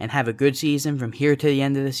and have a good season from here to the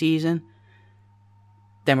end of the season,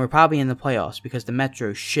 then we're probably in the playoffs, because the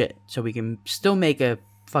Metro's shit. So we can still make a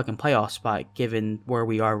fucking playoff spot given where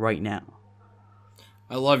we are right now.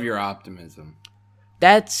 I love your optimism.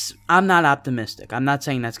 I'm not optimistic. I'm not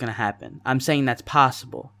saying that's going to happen. I'm saying that's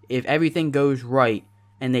possible. If everything goes right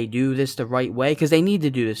and they do this the right way, because they need to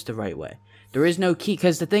do this the right way. There is no key,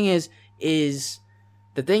 because the thing is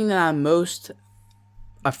the thing that I'm most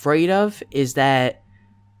afraid of is that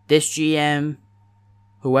this GM,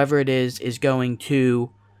 whoever it is going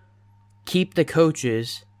to keep the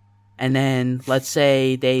coaches, and then let's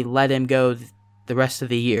say they let him go the rest of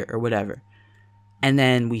the year or whatever, and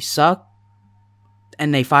then we suck,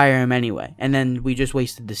 and they fire him anyway, and then we just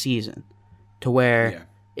wasted the season. To where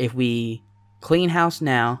if we clean house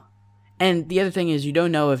now, and the other thing is, you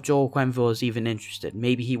don't know if Joel Quenneville is even interested.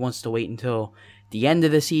 Maybe he wants to wait until the end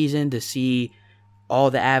of the season to see all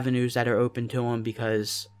the avenues that are open to him,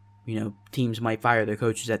 because, teams might fire their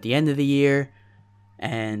coaches at the end of the year,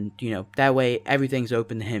 and, that way everything's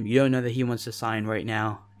open to him. You don't know that he wants to sign right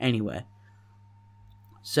now anyway.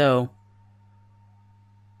 So,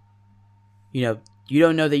 you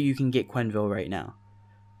don't know that you can get Quenneville right now.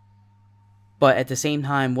 But at the same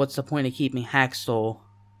time, what's the point of keeping Hackstall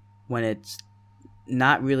when it's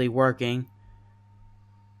not really working,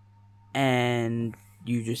 and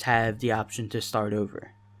you just have the option to start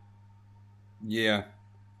over? Yeah.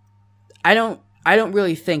 I don't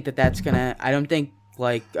really think that that's gonna. I don't think,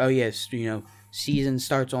 like, oh yes, season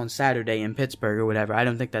starts on Saturday in Pittsburgh or whatever. I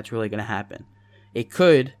don't think that's really going to happen. It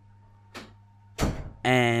could,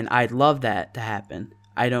 and I'd love that to happen.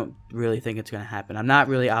 I don't really think it's going to happen. I'm not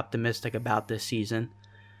really optimistic about this season.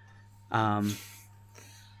 No,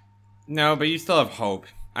 but you still have hope.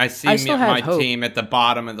 I see my team at the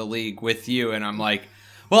bottom of the league with you, and I'm like,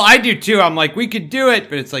 well, I do too. I'm like, we could do it,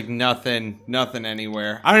 but it's like nothing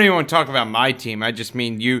anywhere. I don't even want to talk about my team. I just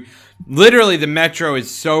mean you. Literally, the Metro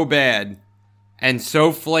is so bad and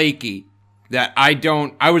so flaky that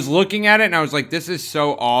I was looking at it and I was like, this is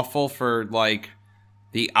so awful for like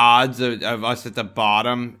the odds of us at the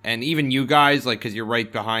bottom, and even you guys, like, because you're right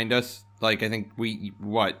behind us. Like, I think we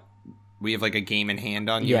have like a game in hand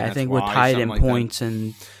on you. Yeah, I think we're tied in points,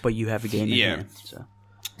 but you have a game in hand.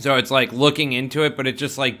 So it's like looking into it, but it's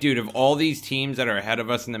just like, dude, of all these teams that are ahead of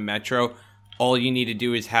us in the Metro, all you need to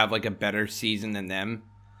do is have like a better season than them.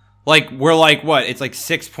 Like, we're like, what? It's like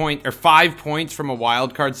 5 points from a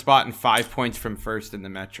wild card spot and 5 points from first in the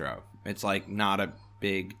Metro. It's like not a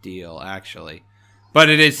big deal, actually. But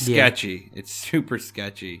it is sketchy. Yeah. It's super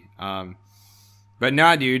sketchy. But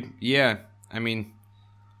nah, dude. Yeah. I mean,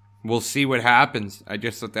 we'll see what happens. I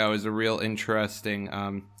just thought that was a real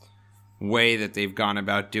interesting way that they've gone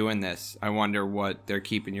about doing this. I wonder what they're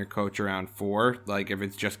keeping your coach around for. Like, if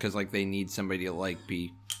it's just because like they need somebody to like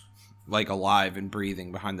be like alive and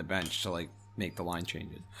breathing behind the bench to like make the line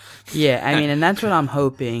changes. Yeah, I mean, and that's what I'm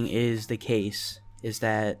hoping is the case. Is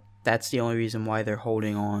that's the only reason why they're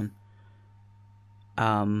holding on.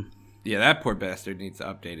 Yeah, that poor bastard needs to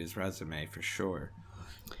update his resume for sure.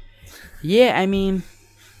 Yeah, I mean,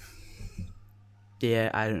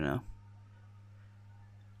 yeah, I don't know.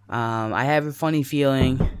 I have a funny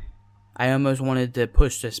feeling. I almost wanted to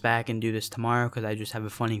push this back and do this tomorrow because I just have a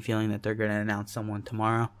funny feeling that they're going to announce someone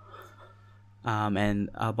tomorrow. And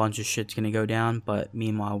a bunch of shit's going to go down. But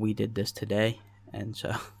meanwhile, we did this today. And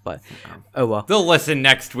so, but, oh well. They'll listen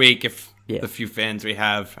next week if the few fans we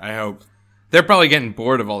have, I hope. They're probably getting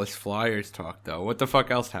bored of all this Flyers talk, though. What the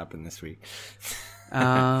fuck else happened this week?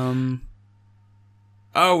 Oh,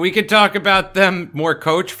 we could talk about them. More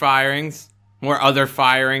coach firings. More other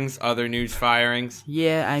firings, other news firings.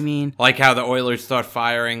 Yeah, I mean, like how the Oilers thought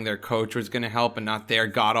firing their coach was going to help and not their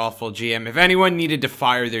god-awful GM. If anyone needed to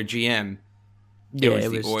fire their GM, it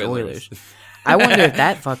was the Oilers. I wonder if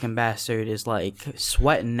that fucking bastard is, like,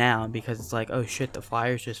 sweating now because it's like, oh, shit, the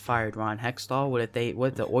Flyers just fired Ron Hextall. What if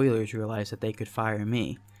the Oilers realized that they could fire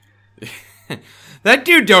me? That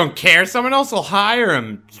dude don't care. Someone else will hire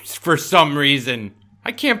him for some reason.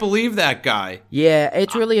 I can't believe that guy. Yeah,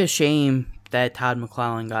 it's really a shame that Todd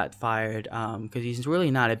McClellan got fired because he's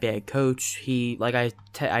really not a bad coach. He, like I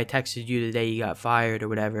texted you the day he got fired or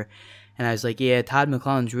whatever, and I was like, yeah, Todd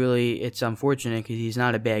McClellan's really, it's unfortunate because he's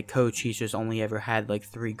not a bad coach. He's just only ever had like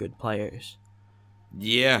 3 good players.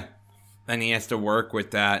 Yeah, and he has to work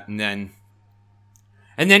with that, and then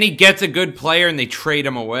he gets a good player and they trade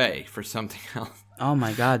him away for something else. Oh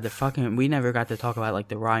my God, we never got to talk about like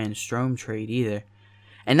the Ryan Strome trade either.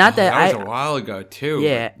 And not that was a while ago too.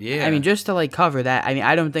 Yeah. I mean, just to like cover that, I mean,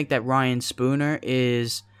 I don't think that Ryan Spooner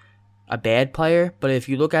is a bad player, but if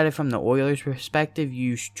you look at it from the Oilers' perspective,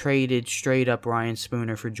 you traded straight up Ryan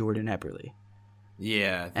Spooner for Jordan Eberle.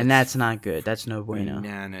 Yeah. And that's not good. That's no bueno.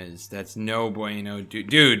 Bananas. That's no bueno.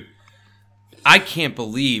 Dude, I can't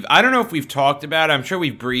believe. I don't know if we've talked about it. I'm sure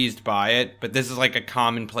we've breezed by it, but this is like a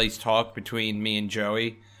commonplace talk between me and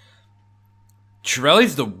Joey.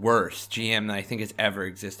 Chiarelli's the worst GM that I think has ever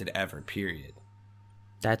existed, period.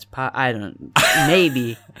 That's I don't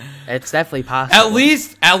maybe it's definitely possible.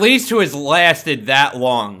 At least who has lasted that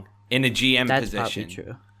long in a GM That's position. That's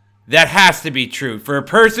probably true. That has to be true. For a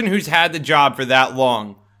person who's had the job for that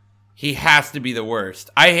long, he has to be the worst.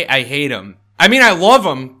 I hate him. I mean, I love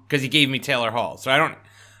him because he gave me Taylor Hall. So I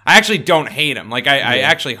actually don't hate him. Like I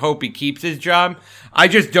actually hope he keeps his job. I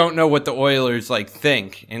just don't know what the Oilers like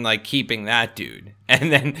think in like keeping that dude. And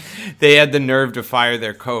then they had the nerve to fire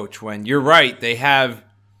their coach when you're right. They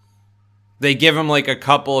give him like a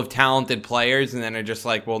couple of talented players and then are just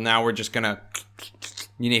like, well, now we're just gonna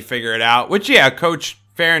figure it out. Which yeah, coach,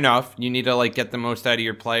 fair enough. You need to like get the most out of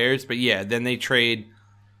your players. But yeah, then they trade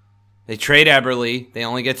Eberle. They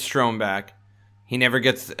only get Strome back. He never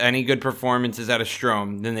gets any good performances out of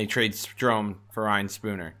Strome. Then they trade Strome for Ryan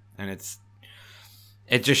Spooner. And it's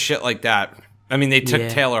just shit like that. I mean, they took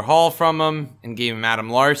Taylor Hall from him and gave him Adam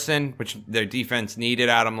Larson, which their defense needed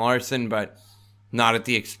Adam Larson, but not at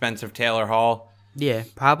the expense of Taylor Hall. Yeah,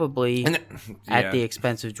 probably at the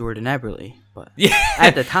expense of Jordan Eberle. But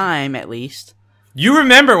at the time, at least. You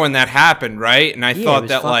remember when that happened, right? And I thought it was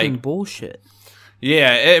that fucking like bullshit.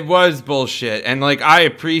 Yeah, it was bullshit. And, like, I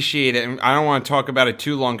appreciate it. And I don't want to talk about it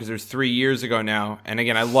too long because it was 3 years ago now. And,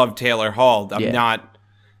 again, I love Taylor Hall.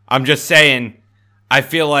 I'm just saying, I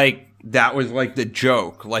feel like that was, like, the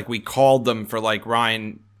joke. Like, we called them for, like, for,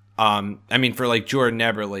 like, Jordan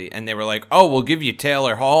Eberle. And they were like, oh, we'll give you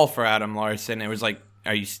Taylor Hall for Adam Larson. It was like,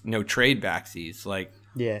 are you no trade backsies? Like,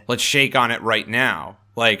 let's shake on it right now.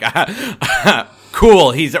 Like,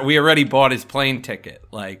 cool. We already bought his plane ticket.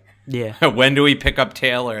 Like, when do we pick up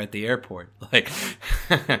Taylor at the airport? Like,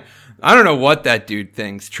 I don't know what that dude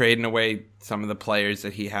thinks, trading away some of the players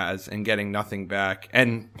that he has and getting nothing back.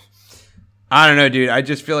 And I don't know, dude. I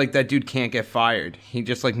just feel like that dude can't get fired. He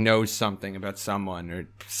just, like, knows something about someone or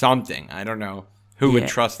something. I don't know. Who would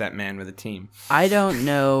trust that man with a team? I don't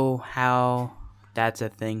know how that's a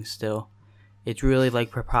thing still. It's really,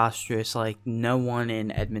 like, preposterous. Like, no one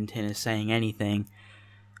in Edmonton is saying anything.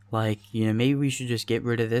 Like, you know, maybe we should just get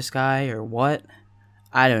rid of this guy or what?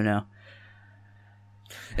 I don't know.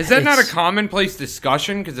 Is that not a commonplace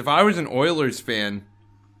discussion? Because if I was an Oilers fan,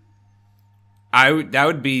 that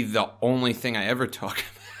would be the only thing I ever talk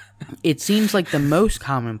about. It seems like the most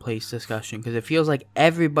commonplace discussion because it feels like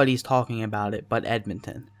everybody's talking about it but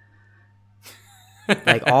Edmonton.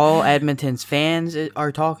 Like, all Edmonton's fans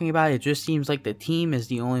are talking about it. It just seems like the team is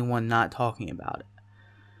the only one not talking about it.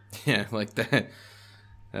 Yeah, like the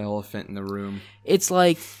elephant in the room. It's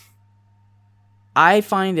like, I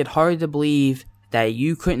find it hard to believe that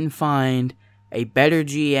you couldn't find a better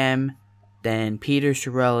GM than Peter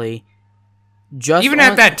Chiarelli. Even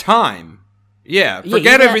at that time. Yeah,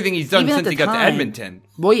 forget everything he's done since he got to Edmonton.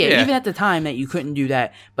 Well, even at the time that you couldn't do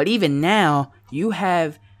that. But even now, you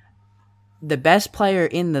have the best player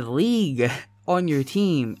in the league on your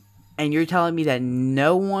team, and you're telling me that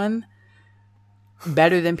no one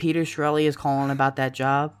better than Peter Chiarelli is calling about that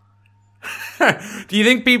job? Do you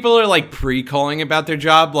think people are, like, pre-calling about their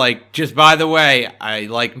job? Like, just by the way, I,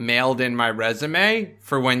 like, mailed in my resume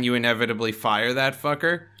for when you inevitably fire that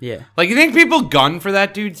fucker? Yeah. Like, you think people gun for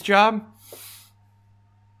that dude's job?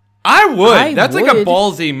 I would. That's like a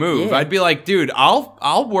ballsy move. Yeah. I'd be like, dude,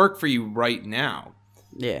 I'll work for you right now.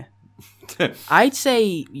 Yeah. I'd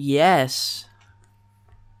say yes,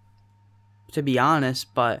 to be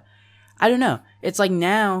honest, but I don't know. It's like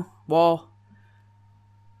now, well,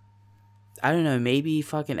 I don't know, maybe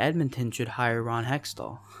fucking Edmonton should hire Ron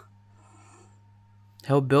Hextall.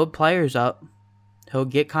 He'll build players up. He'll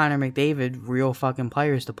get Connor McDavid real fucking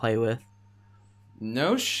players to play with.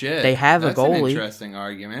 No shit. They have That's a goalie. An interesting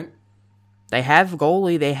argument. They have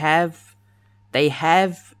goalie. They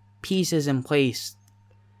have pieces in place.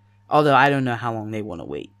 Although I don't know how long they want to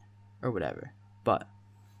wait or whatever. But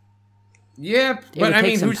yeah, but I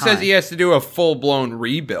mean, who says he has to do a full-blown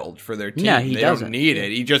rebuild for their team? No, he doesn't. Don't need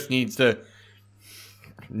it. He just needs to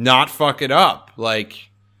not fuck it up.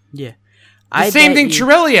 Like, yeah, the same thing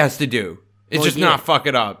Chiarelli has to do. It's just not fuck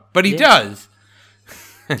it up, but he does.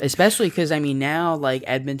 Especially because, I mean, now, like,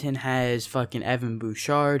 Edmonton has fucking Evan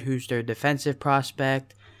Bouchard, who's their defensive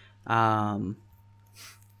prospect.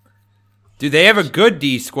 Dude, they have a good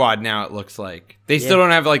D squad now, it looks like. They still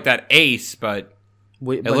don't have, like, that ace, but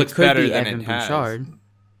it looks better than Evan Bouchard.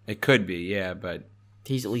 It could be, yeah, but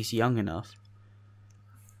he's at least young enough.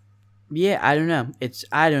 Yeah, I don't know.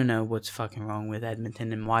 I don't know what's fucking wrong with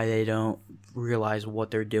Edmonton and why they don't realize what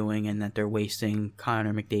they're doing and that they're wasting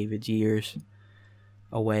Connor McDavid's years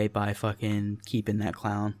away by fucking keeping that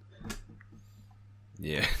clown.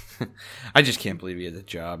 Yeah. I just can't believe he has a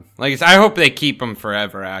job. Like, I hope they keep him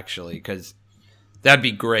forever, actually, because that'd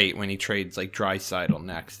be great when he trades, like, Draisaitl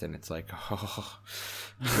next, and it's like, oh,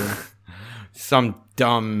 some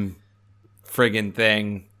dumb friggin'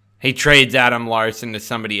 thing. He trades Adam Larson to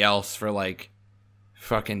somebody else for, like,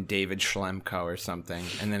 fucking David Schlemko or something.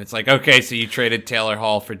 And then it's like, okay, so you traded Taylor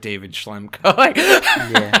Hall for David Schlemko. Like,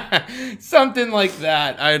 yeah. Something like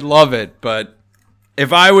that. I'd love it. But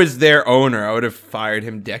if I was their owner, I would have fired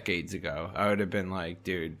him decades ago. I would have been like,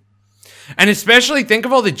 dude. And especially think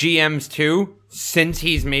of all the GMs, too, since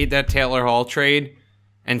he's made that Taylor Hall trade.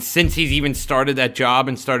 And since he's even started that job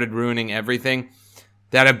and started ruining everything,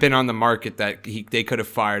 that have been on the market that they could have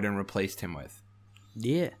fired and replaced him with.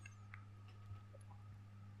 Yeah.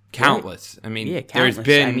 Countless. I mean, yeah, countless. There's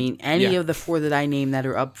been... I mean, any of the four that I named that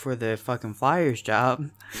are up for the fucking Flyers job.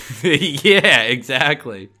 Yeah,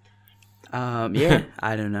 exactly. Yeah,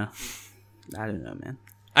 I don't know. Man.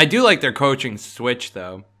 I do like their coaching switch,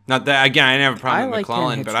 though. Not that, again, I didn't have a problem with like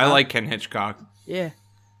McClellan, but I like Ken Hitchcock. Yeah.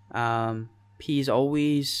 He's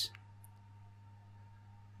always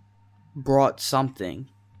brought something,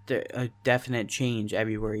 a definite change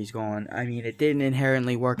everywhere he's gone. I mean, it didn't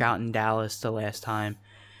inherently work out in Dallas the last time.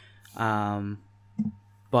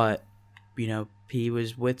 But, he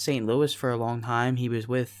was with St. Louis for a long time. He was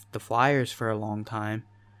with the Flyers for a long time.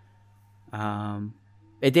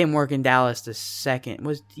 It didn't work in Dallas the second.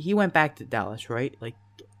 He went back to Dallas, right? Like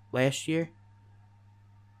last year?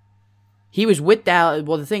 He was with Dallas.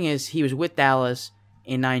 Well, the thing is, he was with Dallas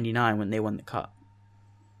in 99 when they won the Cup.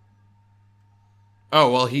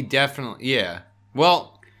 Oh, well, he definitely... Yeah.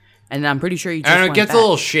 Well... And I'm pretty sure he just I don't know, went it gets back. a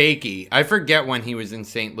little shaky. I forget when he was in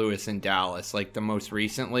St. Louis and Dallas, like the most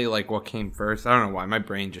recently, like what came first. I don't know why. My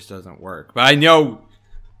brain just doesn't work. But I know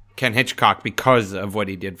Ken Hitchcock because of what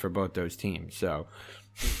he did for both those teams, so...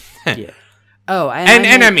 Yeah. Oh,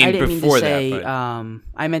 I mean didn't before mean to say, that. But...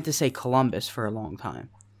 I meant to say Columbus for a long time,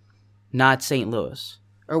 not St. Louis.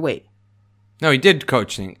 Or wait. No, he did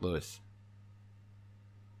coach St. Louis.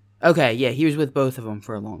 Okay, yeah, he was with both of them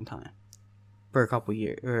for a long time, for a couple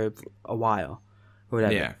years or a while, or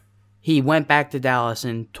whatever. Yeah. He went back to Dallas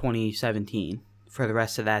in 2017 for the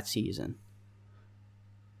rest of that season,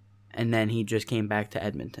 and then he just came back to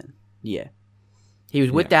Edmonton. Yeah, he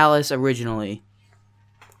was with Dallas originally.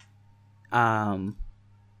 And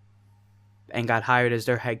got hired as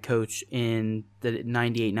their head coach in the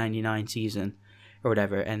 98-99 season or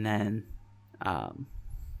whatever, and then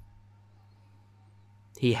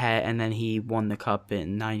he won the Cup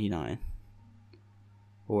in 99.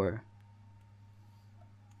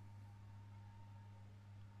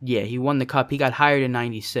 He won the Cup. He got hired in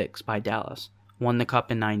 96 by Dallas. Won the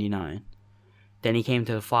Cup in 99. Then he came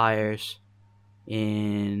to the Flyers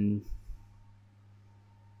in...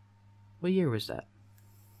 What year was that?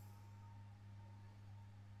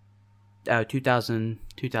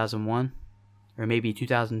 2001 or maybe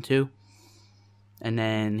 2002. And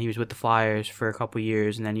then he was with the Flyers for a couple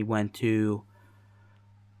years, and then he went to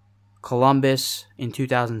Columbus in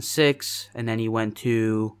 2006, and then he went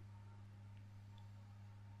to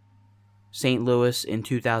St. Louis in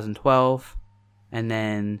 2012, and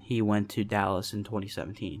then he went to Dallas in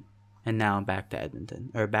 2017. And now I'm back to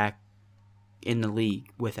Edmonton, or back in the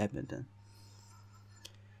league with Edmonton.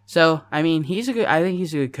 So, I mean, I think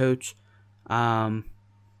he's a good coach.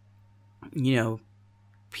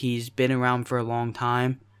 He's been around for a long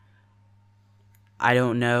time. I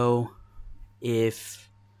don't know if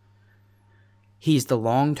he's the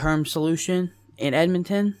long-term solution in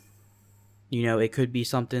Edmonton. It could be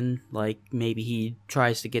something like maybe he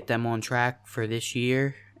tries to get them on track for this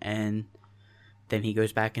year and then he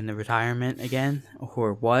goes back into retirement again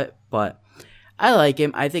or what. But I like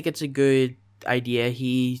him. I think it's a good idea.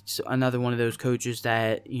 He's another one of those coaches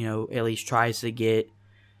that, at least tries to get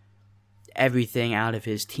everything out of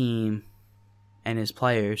his team and his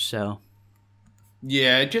players. So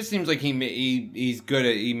yeah, it just seems like he's good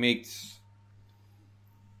at he makes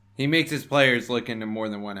his players look into more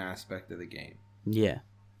than one aspect of the game. Yeah.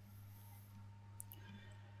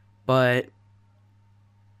 But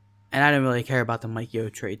and I don't really care about the Mike Yeo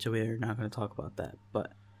trade, so we're not going to talk about that.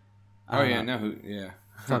 But fuck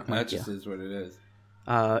that Mike just Yeo. is what it is.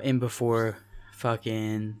 Before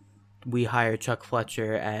fucking we hire Chuck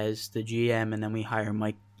Fletcher as the GM, and then we hire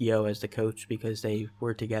Mike Yeo as the coach because they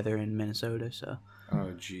were together in Minnesota. So.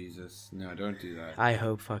 Oh Jesus! No, don't do that. I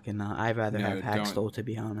hope fucking not. I'd rather have Hackstall, to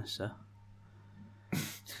be honest. So.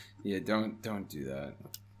 Yeah, don't do that.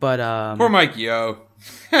 But poor Mike Yeo.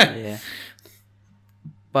 Yeah.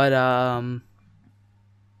 But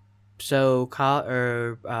so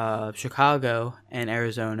Chicago and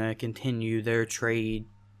Arizona continue their trade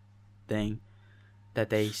thing that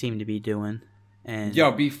they seem to be doing. And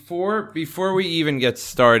before we even get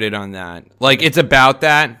started on that, like it's about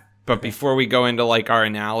that, but before we go into like our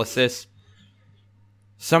analysis,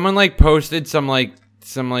 someone like posted some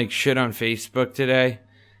shit on Facebook today,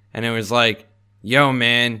 and it was like, "Yo,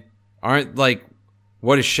 man,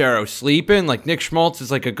 what is Shero sleeping? Like Nick Schmaltz is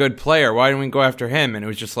like a good player. Why don't we go after him?" And it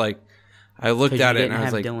was just like, I looked at it and I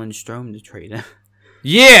was like, Dylan Strome to trade him.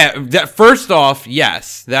 Yeah, first off,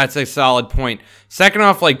 yes, that's a solid point. Second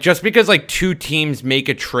off, like just because like two teams make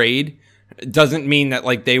a trade doesn't mean that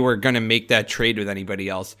like they were going to make that trade with anybody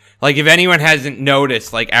else. Like if anyone hasn't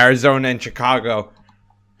noticed, like Arizona and Chicago,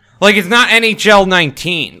 like it's not NHL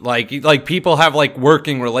 19. Like people have like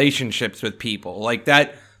working relationships with people. Like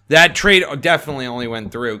that trade definitely only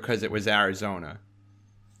went through because it was Arizona.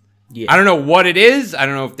 Yeah. I don't know what it is. I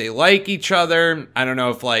don't know if they like each other. I don't know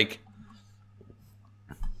if like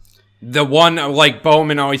the one like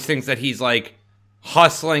Bowman always thinks that he's like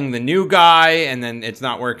hustling the new guy, and then it's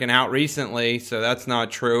not working out recently, so that's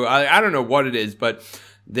not true. I don't know what it is, but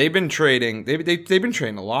they've been trading. They've been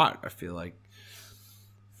trading a lot, I feel like.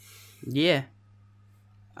 Yeah.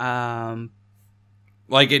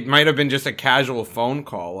 Like it might have been just a casual phone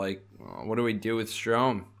call. Like, what do we do with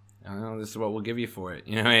Strome? I don't know, this is what we'll give you for it.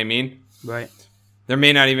 You know what I mean? Right. There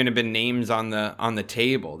may not even have been names on the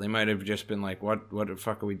table. They might have just been like, what the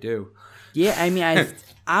fuck do we do? Yeah, I mean,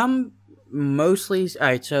 I'm mostly all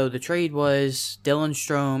right. So the trade was Dylan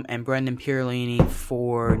Strome and Brendan Pierlini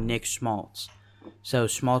for Nick Schmaltz. So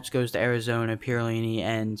Schmaltz goes to Arizona, Pierlini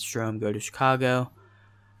and Strome go to Chicago.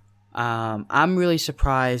 I'm really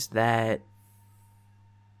surprised that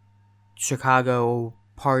Chicago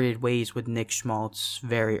parted ways with Nick Schmaltz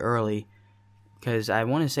very early, because I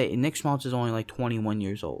want to say Nick Schmaltz is only like 21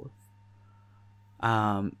 years old.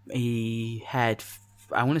 He had,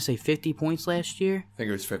 I want to say 50 points last year. I think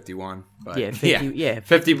it was 51. But yeah,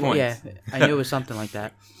 50 points. Yeah, I knew it was something like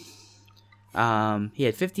that. He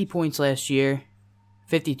had 50 points last year.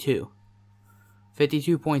 52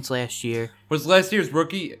 points last year. Was last year's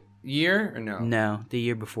rookie year or no? No, the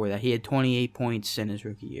year before that. He had 28 points in his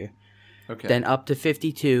rookie year. Okay. Then up to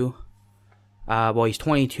 52. Well, he's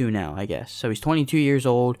 22 now, I guess. So he's 22 years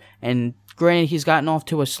old. And granted, he's gotten off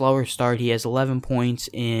to a slower start. He has 11 points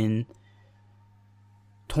in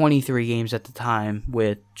 23 games at the time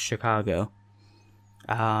with Chicago.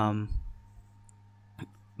 But,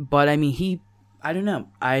 I mean, I don't know.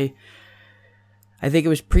 I think it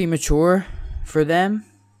was premature for them,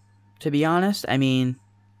 to be honest. I mean,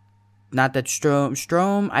 not that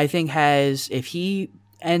Strome, I think if he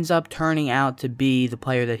ends up turning out to be the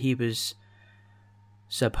player that he was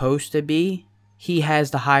supposed to be, he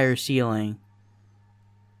has the higher ceiling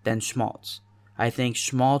than Schmaltz. I think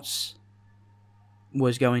Schmaltz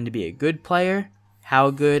was going to be a good player.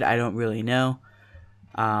 How good, I don't really know.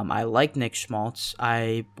 I like Nick Schmaltz.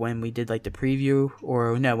 When we did like the preview,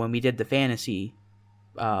 when we did the fantasy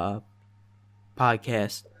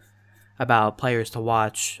podcast about players to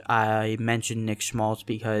watch, I mentioned Nick Schmaltz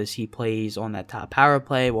because he plays on that top power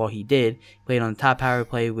play. Well, he played on the top power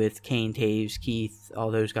play with Kane, Taves, Keith,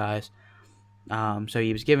 all those guys. So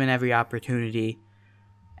he was given every opportunity,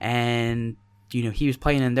 and he was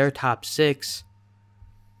playing in their top six,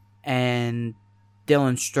 and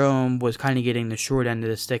Dylan Strome was kind of getting the short end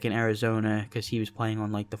of the stick in Arizona because he was playing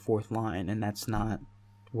on like the fourth line, and that's not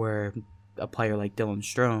where a player like Dylan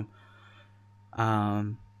Strome.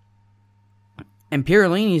 And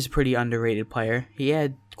Pierlini's a pretty underrated player. He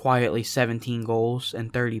had quietly 17 goals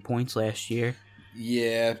and 30 points last year.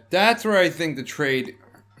 Yeah, that's where I think the trade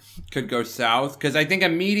could go south, because I think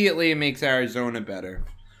immediately it makes Arizona better.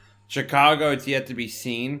 Chicago, it's yet to be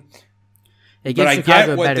seen. It But gives I Chicago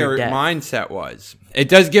get what better their depth. mindset was. It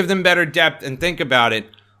does give them better depth, and think about it.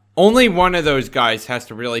 Only one of those guys has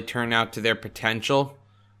to really turn out to their potential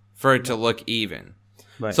for it to look even.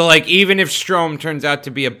 Right. So, like, even if Strome turns out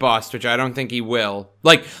to be a bust, which I don't think he will,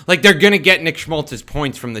 like they're going to get Nick Schmaltz's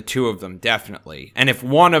points from the two of them, definitely. And if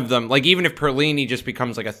one of them, like, even if Pierlini just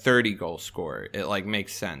becomes, like, a 30-goal scorer, it, like,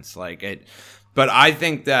 makes sense. But I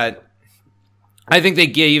think they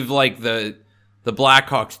gave, like, the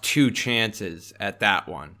Blackhawks two chances at that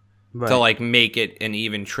one to, like, make it an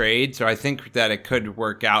even trade. So I think that it could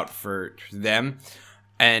work out for them.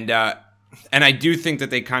 And I do think that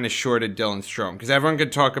they kind of shorted Dylan Strome, because everyone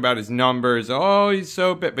could talk about his numbers. Oh, he's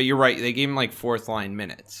so big. But you're right. They gave him like fourth line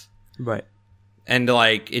minutes. Right. And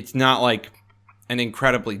like, it's not like an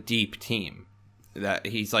incredibly deep team that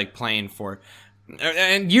he's like playing for.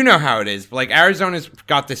 And you know how it is. Like, Arizona's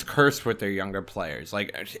got this curse with their younger players.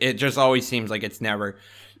 Like, it just always seems like it's never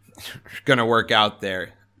going to work out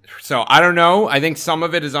there. So I don't know. I think some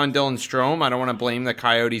of it is on Dylan Strome. I don't want to blame the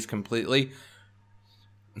Coyotes completely.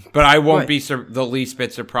 But I won't be the least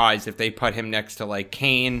bit surprised if they put him next to, like,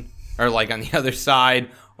 Kane, or, like, on the other side,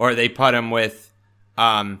 or they put him with,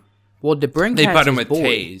 DeBrincat they put him with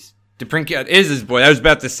Taves. DeBrincat is his boy. I was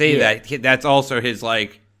about to say that. That's also his,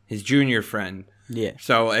 like, his junior friend. Yeah.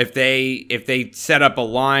 So if they set up a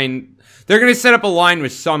line, they're going to set up a line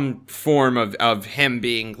with some form of him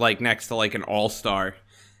being, like, next to, like, an all-star.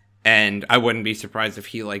 And I wouldn't be surprised if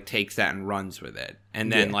he, like, takes that and runs with it.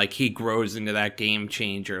 And then, like, he grows into that game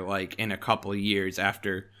changer, like, in a couple of years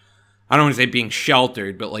after, I don't want to say being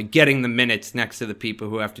sheltered, but, like, getting the minutes next to the people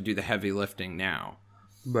who have to do the heavy lifting now.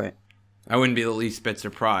 Right. I wouldn't be the least bit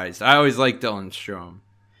surprised. I always liked Dylan Strome.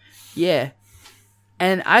 Yeah.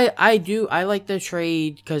 And I like the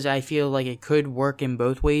trade because I feel like it could work in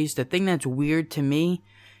both ways. The thing that's weird to me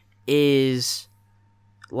is,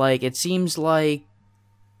 like, it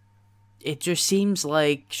just seems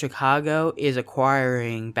like Chicago is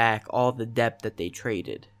acquiring back all the depth that they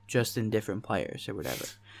traded, just in different players or whatever.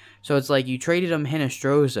 So it's like you traded them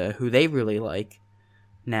Hinostroza, who they really like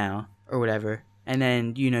now, or whatever, and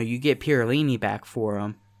then, you get Pierlini back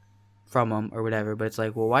from him or whatever, but it's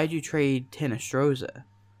like, well, why'd you trade Hinostroza?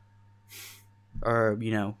 or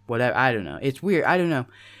whatever. I don't know. It's weird. I don't know.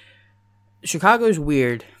 Chicago's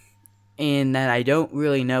weird in that I don't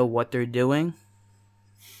really know what they're doing.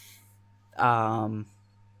 But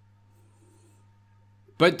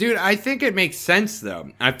dude, I think it makes sense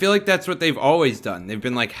though. I feel like that's what they've always done. They've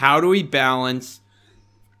been like, how do we balance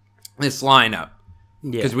this lineup?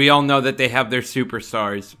 Because we all know that they have their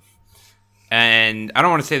superstars. And I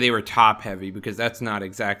don't want to say they were top heavy because that's not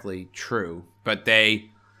exactly true. But they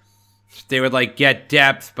would like get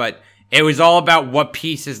depth, but it was all about what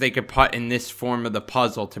pieces they could put in this form of the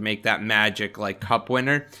puzzle to make that magic like cup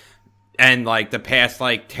winner. And like the past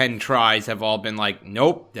like 10 tries have all been like,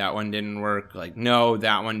 nope, that one didn't work. Like, no,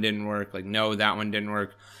 that one didn't work. Like, no, that one didn't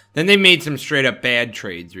work. Then they made some straight up bad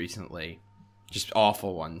trades recently. Just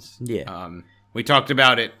awful ones. Yeah. We talked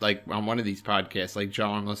about it like on one of these podcasts, like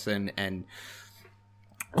John Listen and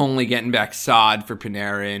only getting back Saad for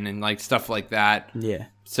Panarin and like stuff like that. Yeah.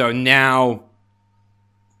 So now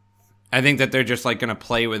I think that they're just like going to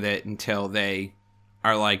play with it until they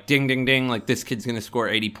are like, ding, ding, ding, like this kid's going to score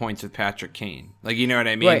 80 points with Patrick Kane. Like, you know what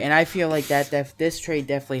I mean? Right, and I feel like this trade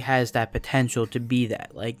definitely has that potential to be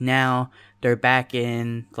that. Like, now they're back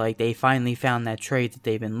in, like, they finally found that trade that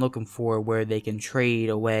they've been looking for where they can trade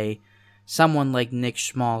away someone like Nick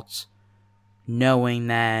Schmaltz, knowing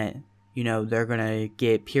that, they're going to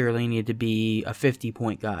get Pierlini to be a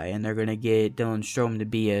 50-point guy, and they're going to get Dylan Strome to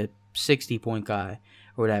be a 60-point guy,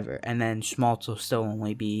 or whatever. And then Schmaltz will still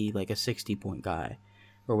only be, like, a 60-point guy,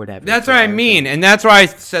 or whatever. That's what I mean, and that's why I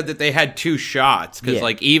said that they had two shots, because,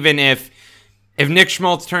 like, even if Nick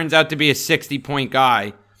Schmaltz turns out to be a 60-point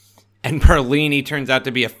guy, and Pierlini turns out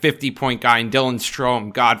to be a 50-point guy, and Dylan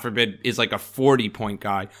Strome, God forbid, is, like, a 40-point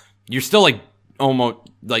guy, you're still, like, almost,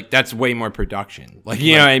 like, that's way more production. Like,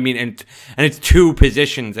 you know what I mean? And it's two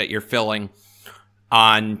positions that you're filling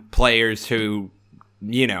on players who,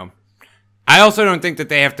 I also don't think that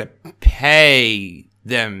they have to pay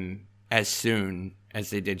them as soon as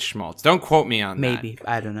they did Schmaltz. Don't quote me on that. Maybe.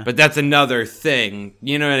 I don't know. But that's another thing.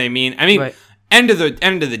 You know what I mean? I mean, end of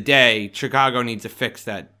the day, Chicago needs to fix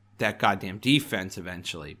that goddamn defense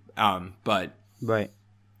eventually. But right.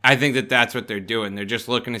 I think that that's what they're doing. They're just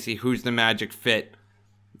looking to see who's the magic fit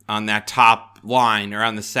on that top line or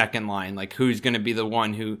on the second line. Like, who's going to be the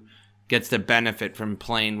one who gets the benefit from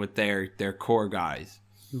playing with their core guys.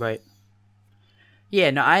 Right. Yeah,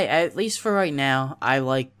 no, I at least for right now, I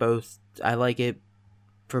like both. I like it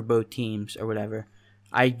for both teams or whatever.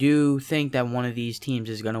 I do think that one of these teams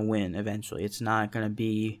is going to win eventually. It's not going to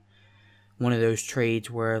be one of those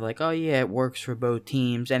trades where, like, oh, yeah, it works for both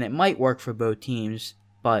teams. And it might work for both teams,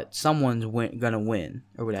 but someone's going to win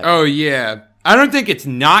or whatever. Oh, yeah. I don't think it's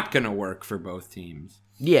not going to work for both teams.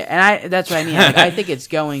 Yeah, and that's what I mean. Like, I think it's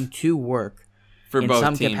going to work for in both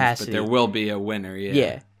some teams, capacity. But there will be a winner, yeah.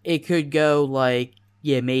 Yeah, it could go like,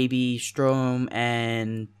 yeah, maybe Strome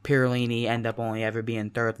and Pierlini end up only ever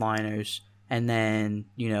being third liners, and then,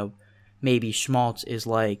 maybe Schmaltz is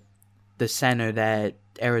like the center that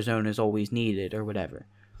Arizona's always needed or whatever.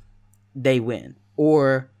 They win.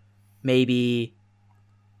 Or maybe,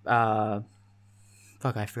 I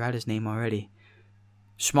forgot his name already.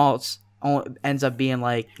 Schmaltz ends up being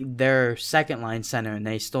like their second line center, and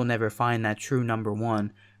they still never find that true number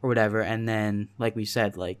one or whatever. And then, like we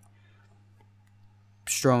said, like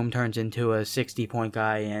Strome turns into a 60-point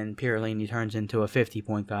guy, and Pierlini turns into a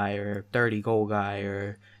 50-point guy, or 30-goal guy,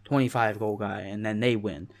 or 25-goal guy, and then they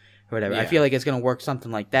win or whatever. Yeah. I feel like it's gonna work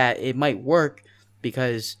something like that. It might work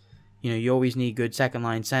because you always need good second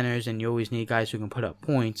line centers, and you always need guys who can put up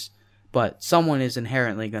points. But someone is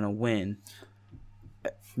inherently gonna win.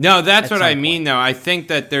 No, that's what I mean, though. I think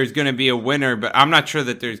that there's going to be a winner, but I'm not sure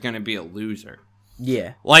that there's going to be a loser.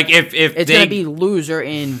 Yeah. Like, if it's going to be loser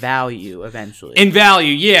in value eventually. In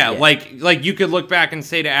value, yeah. Like you could look back and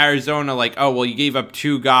say to Arizona, like, oh, well, you gave up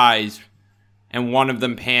two guys, and one of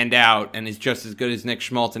them panned out and is just as good as Nick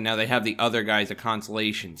Schmaltz, and now they have the other guys a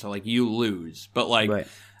consolation. So, like, you lose. But, like,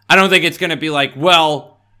 I don't think it's going to be like,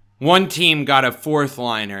 well, one team got a fourth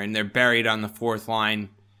liner, and they're buried on the fourth line.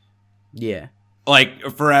 Yeah. Like,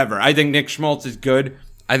 forever. I think Nick Schmaltz is good.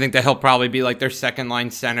 I think that he'll probably be, like, their second-line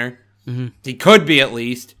center. Mm-hmm. He could be, at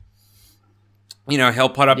least. He'll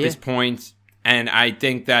put up his points. And I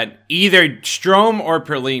think that either Strome or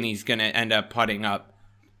Pierlini's going to end up putting up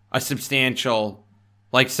a substantial,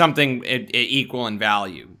 like, something equal in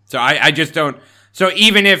value. So I just don't... So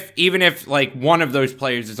even if, like, one of those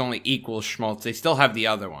players is only equal Schmaltz, they still have the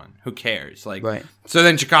other one. Who cares? Like, right. So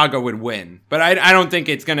then Chicago would win. But I don't think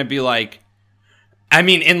it's going to be, like... I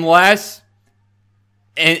mean, unless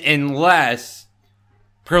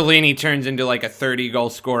Perlini turns into like a 30-goal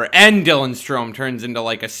scorer and Dylan Strome turns into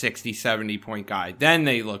like a 60, 70-point guy. Then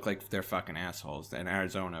they look like they're fucking assholes in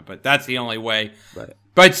Arizona. But that's the only way. Right.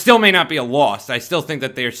 But it still may not be a loss. I still think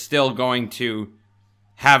that they're still going to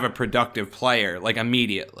have a productive player, like,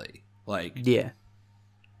 immediately. Like, Yeah.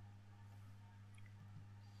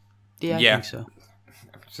 Yeah, I think so.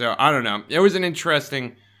 So, I don't know. It was an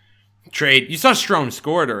interesting trade. You saw Strome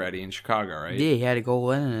scored already in Chicago, right? Yeah, he had a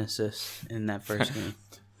goal and an assist in that first game.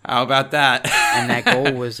 How about that? And that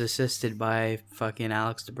goal was assisted by fucking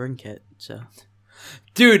Alex DeBrincat, so.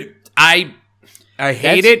 Dude, I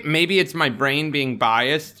hate it. Maybe it's my brain being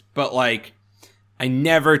biased, but, like, I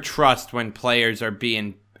never trust when players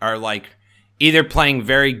are like, either playing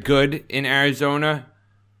very good in Arizona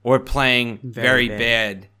or playing very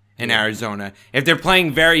bad in Arizona. If they're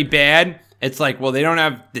playing very bad, it's like, well, they don't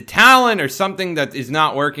have the talent or something that is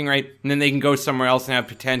not working right, and then they can go somewhere else and have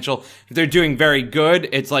potential. If they're doing very good,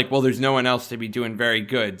 it's like, well, there's no one else to be doing very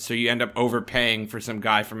good, so you end up overpaying for some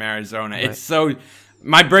guy from Arizona. Right. It's so...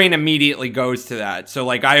 My brain immediately goes to that. So,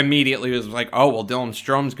 like, I immediately was like, oh, well, Dylan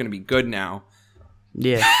Strome's going to be good now.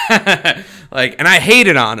 Yeah. Like, and I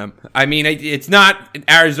hated on him. I mean, it's not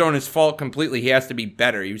Arizona's fault completely. He has to be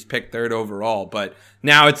better. He was picked 3rd overall. But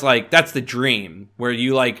now it's like, that's the dream where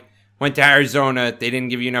you, like, went to Arizona. They didn't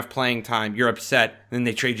give you enough playing time. You're upset. And then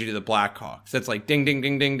they trade you to the Blackhawks. That's like ding, ding,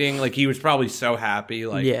 ding, ding, ding. Like, he was probably so happy.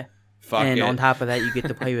 Like, yeah. Fuck and it. on top of that, you get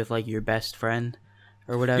to play with, like, your best friend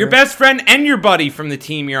or whatever. Your best friend and your buddy from the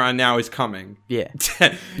team you're on now is coming. Yeah.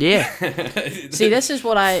 Yeah. See, this is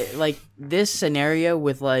what I like. This scenario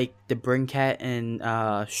with, like, the Brincat and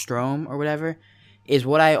Strome or whatever is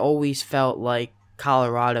what I always felt like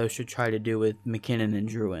Colorado should try to do with McKinnon and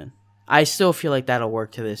Drouin. I still feel like that'll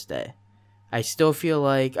work to this day. I still feel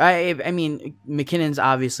like I mean, McKinnon's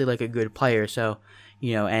obviously like a good player, so,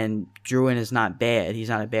 you know, and Drouin is not bad. He's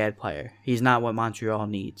not a bad player. He's not what Montreal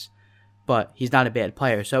needs. But he's not a bad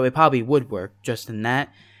player, so it probably would work just in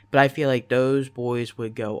that. But I feel like those boys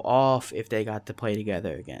would go off if they got to play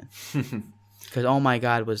together again. Because oh my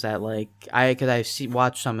God, was that like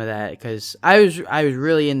watched some of that because I was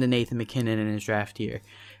really into Nathan McKinnon in his draft year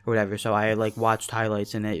or whatever. So I like watched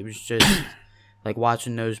highlights and it was just like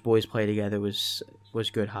watching those boys play together was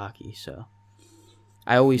good hockey. So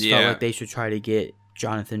I always felt like they should try to get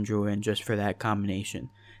Jonathan Drouin just for that combination.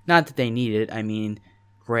 Not that they need it. I mean,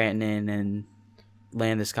 Rantanen and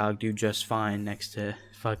Landeskog do just fine next to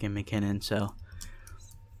fucking McKinnon. So,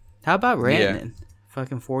 how about Rantanen? Yeah.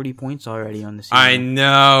 Fucking 40 points already on the season. I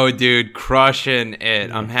know, dude, crushing it.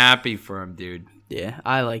 Yeah. I'm happy for him, dude. Yeah,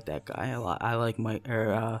 I like that guy a lot. I like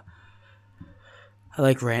I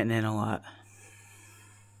like Rantanen a lot.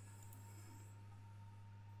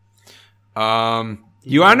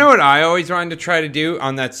 You want to know what I always wanted to try to do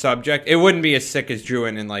on that subject? It wouldn't be as sick as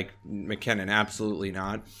Drouin and, like, McKinnon. Absolutely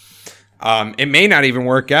not. It may not even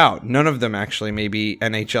work out. None of them actually may be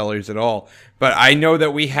NHLers at all. But I know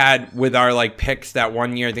that we had, with our, like, picks that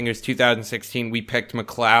one year, I think it was 2016, we picked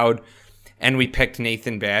McLeod and we picked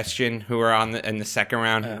Nathan Bastian, who were in the second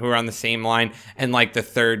round, who were on the same line, and, like, the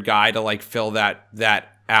third guy to, like, fill that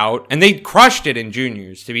out. And they crushed it in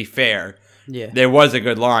juniors, to be fair. Yeah. There was a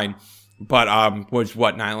good line. But was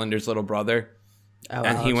Nylander's little brother, and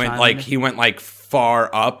Alex he went like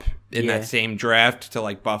far up in that same draft to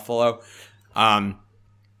like Buffalo, and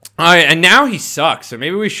now he sucks. So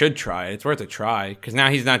maybe we should try it. It's worth a try because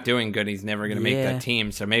now he's not doing good. He's never gonna make that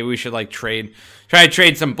team. So maybe we should like try to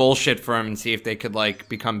trade some bullshit for him and see if they could like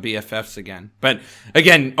become BFFs again. But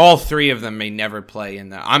again, all three of them may never play in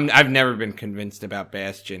the. I've never been convinced about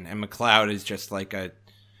Bastian, and McLeod is just like a.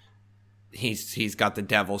 He's got the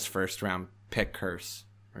Devils' first round pick curse,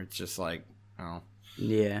 where it's just like, oh,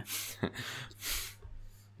 yeah,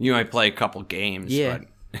 you might play a couple games, yeah.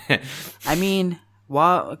 But I mean,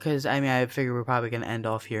 because I figure we're probably gonna end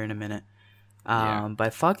off here in a minute.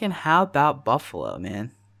 But fucking, how about Buffalo,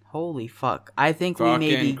 man? Holy fuck! I think fucking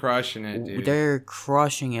we maybe crushing it, dude. They're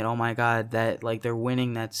crushing it. Oh my God, that like they're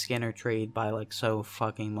winning that Skinner trade by like so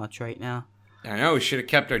fucking much right now. I know, we should have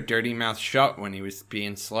kept our dirty mouth shut when he was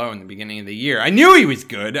being slow in the beginning of the year. I knew he was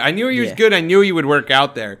good. I knew he was good. I knew he would work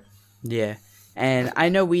out there. Yeah. And I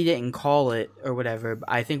know we didn't call it or whatever, but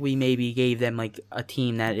I think we maybe gave them like a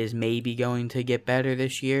team that is maybe going to get better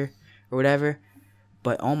this year or whatever.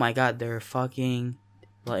 But oh my God, they're fucking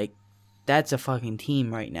like, that's a fucking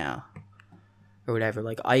team right now or whatever.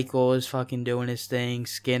 Like Eichel is fucking doing his thing.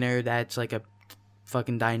 Skinner, that's like a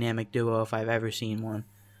fucking dynamic duo if I've ever seen one.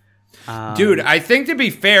 Dude, I think to be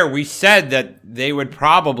fair, we said that they would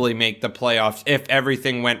probably make the playoffs if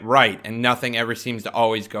everything went right, and nothing ever seems to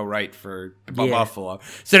always go right for Buffalo.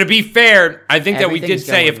 So to be fair, I think that we did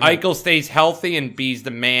say if Eichel stays healthy and be's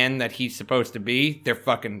the man that he's supposed to be, they're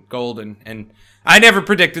fucking golden. And I never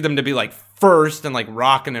predicted them to be like first and like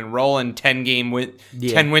rocking and rolling 10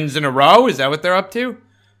 wins in a row. Is that what they're up to?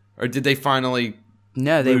 Or did they finally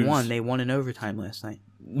No, they lose? won. They won in overtime last night.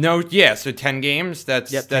 No, yeah, so 10 games?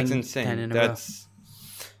 That's insane. 10 in a row.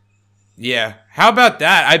 Yeah. How about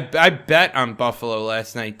that? I bet on Buffalo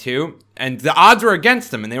last night too, and the odds were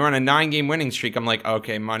against them, and they were on a 9-game winning streak. I'm like,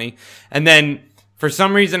 okay, money. And then for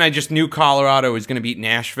some reason, I just knew Colorado was going to beat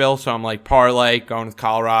Nashville, so I'm like, parlay, going with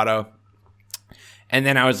Colorado. And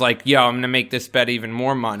then I was like, yo, I'm going to make this bet even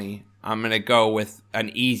more money. I'm going to go with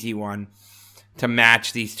an easy one to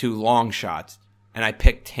match these two long shots, and I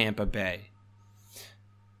picked Tampa Bay.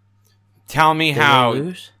 Tell me how. Did they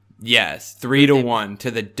lose? Yes, 3-1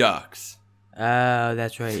 to the Ducks. Oh,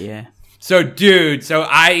 that's right, yeah. So, dude,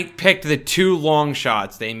 I picked the two long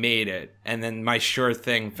shots. They made it, and then my sure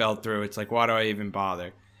thing fell through. It's like, why do I even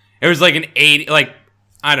bother? It was like an 80. Like,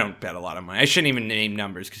 I don't bet a lot of money. I shouldn't even name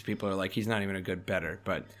numbers because people are like, he's not even a good bettor.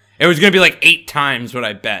 But it was gonna be like 8 times what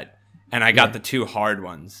I bet, and I got the two hard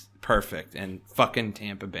ones perfect. And fucking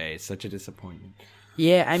Tampa Bay is such a disappointment.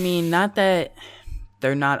 Yeah, I mean, not that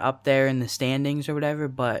they're not up there in the standings or whatever,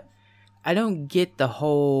 but I don't get the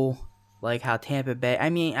whole, like, how Tampa Bay... I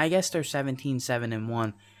mean, I guess they're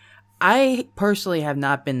 17-7-1. I personally have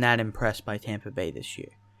not been that impressed by Tampa Bay this year.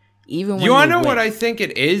 Even when you want to know what I think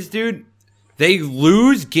it is, dude? They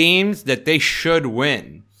lose games that they should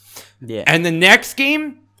win. Yeah. And the next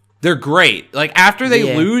game, they're great. Like, after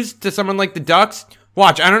they lose to someone like the Ducks,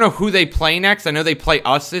 watch, I don't know who they play next. I know they play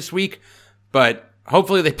us this week, but...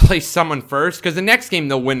 hopefully they play someone first, because the next game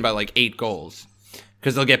they'll win by like 8 goals,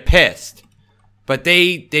 because they'll get pissed. But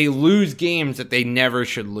they lose games that they never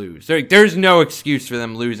should lose. There's no excuse for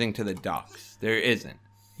them losing to the Ducks. There isn't.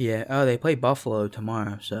 Yeah. Oh, they play Buffalo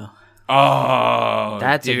tomorrow, so. Oh,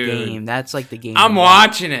 that's dude. a game. That's like the game. I'm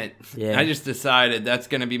watching it. Yeah. I just decided that's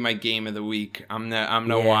gonna be my game of the week. I'm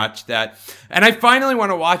gonna watch that, and I finally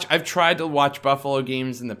want to watch. I've tried to watch Buffalo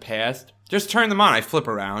games in the past. Just turn them on. I flip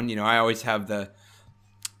around. You know, I always have the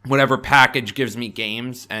whatever package gives me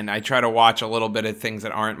games, and I try to watch a little bit of things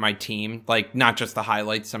that aren't my team, like not just the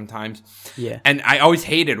highlights sometimes. Yeah. And I always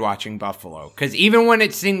hated watching Buffalo, because even when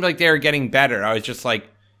it seemed like they were getting better, I was just like,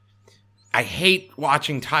 I hate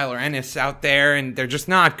watching Tyler Ennis out there, and they're just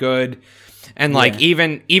not good. And like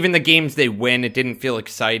even the games they win, it didn't feel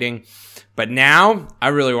exciting. But now I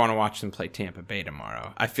really want to watch them play Tampa Bay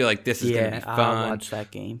tomorrow. I feel like this is gonna be fun. I'll watch that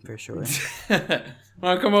game for sure. Want to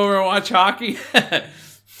come over and watch hockey?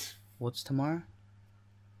 What's tomorrow?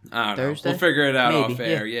 I don't Thursday? know. We'll figure it out Maybe, off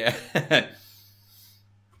air. Yeah.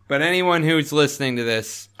 But anyone who's listening to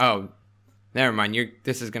this, never mind.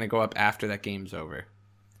 This is going to go up after that game's over.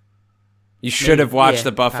 You should have watched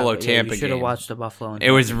the Buffalo Tampa game. You should have watched the Buffalo. It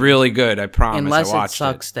was really good. I promise. Unless I watched it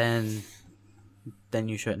sucks, then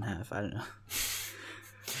you shouldn't have. I don't know.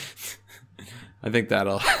 I think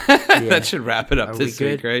that should wrap it up this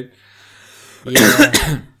week, right?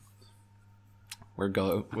 Yeah. We're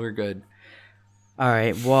good. All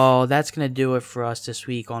right. Well, that's going to do it for us this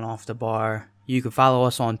week on Off the Bar. You can follow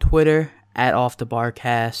us on Twitter at Off the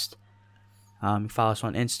Barcast. You can follow us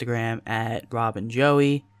on Instagram at Rob and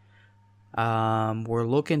Joey. We're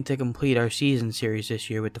looking to complete our season series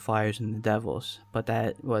this year with the Flyers and the Devils. But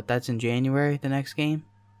that's in January, the next game?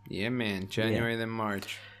 Yeah, man. January then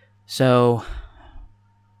March. So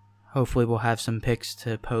hopefully we'll have some picks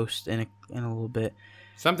to post in a little bit.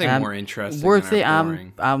 Something more interesting. Worth it.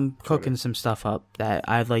 I'm cooking some stuff up that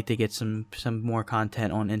I'd like to get some more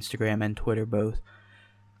content on Instagram and Twitter both.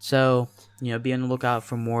 So, be on the lookout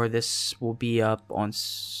for more. This will be up on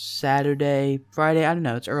Saturday, Friday. I don't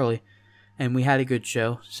know. It's early, and we had a good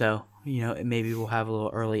show. So, maybe we'll have a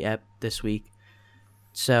little early ep this week.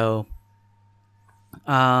 So,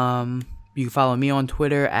 you can follow me on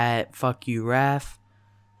Twitter at FuckYouRaf.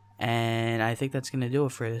 And I think that's going to do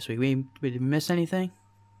it for this week. We did we miss anything?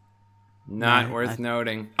 Not worth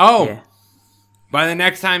noting. Oh, yeah. By the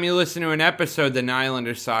next time you listen to an episode, the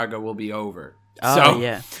Nylander saga will be over. Oh, so,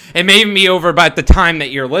 yeah. It may even be over by the time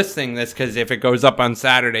that you're listening this, because if it goes up on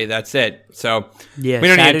Saturday, that's it. So we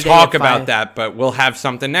don't need to talk about that, but we'll have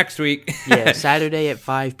something next week. Yeah, Saturday at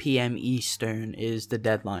 5 p.m. Eastern is the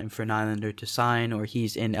deadline for Nylander to sign, or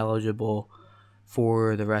he's ineligible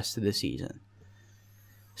for the rest of the season.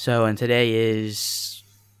 So, and today is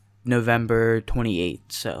November 28th.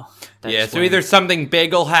 So yeah, so either something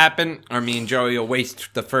big will happen, or me and Joey will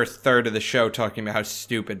waste the first third of the show talking about how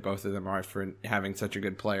stupid both of them are for having such a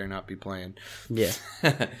good player not be playing. Yeah.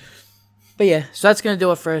 But yeah, so that's going to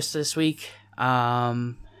do it for us this week.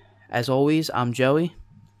 As always, I'm Joey.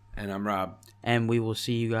 And I'm Rob. And we will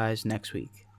see you guys next week.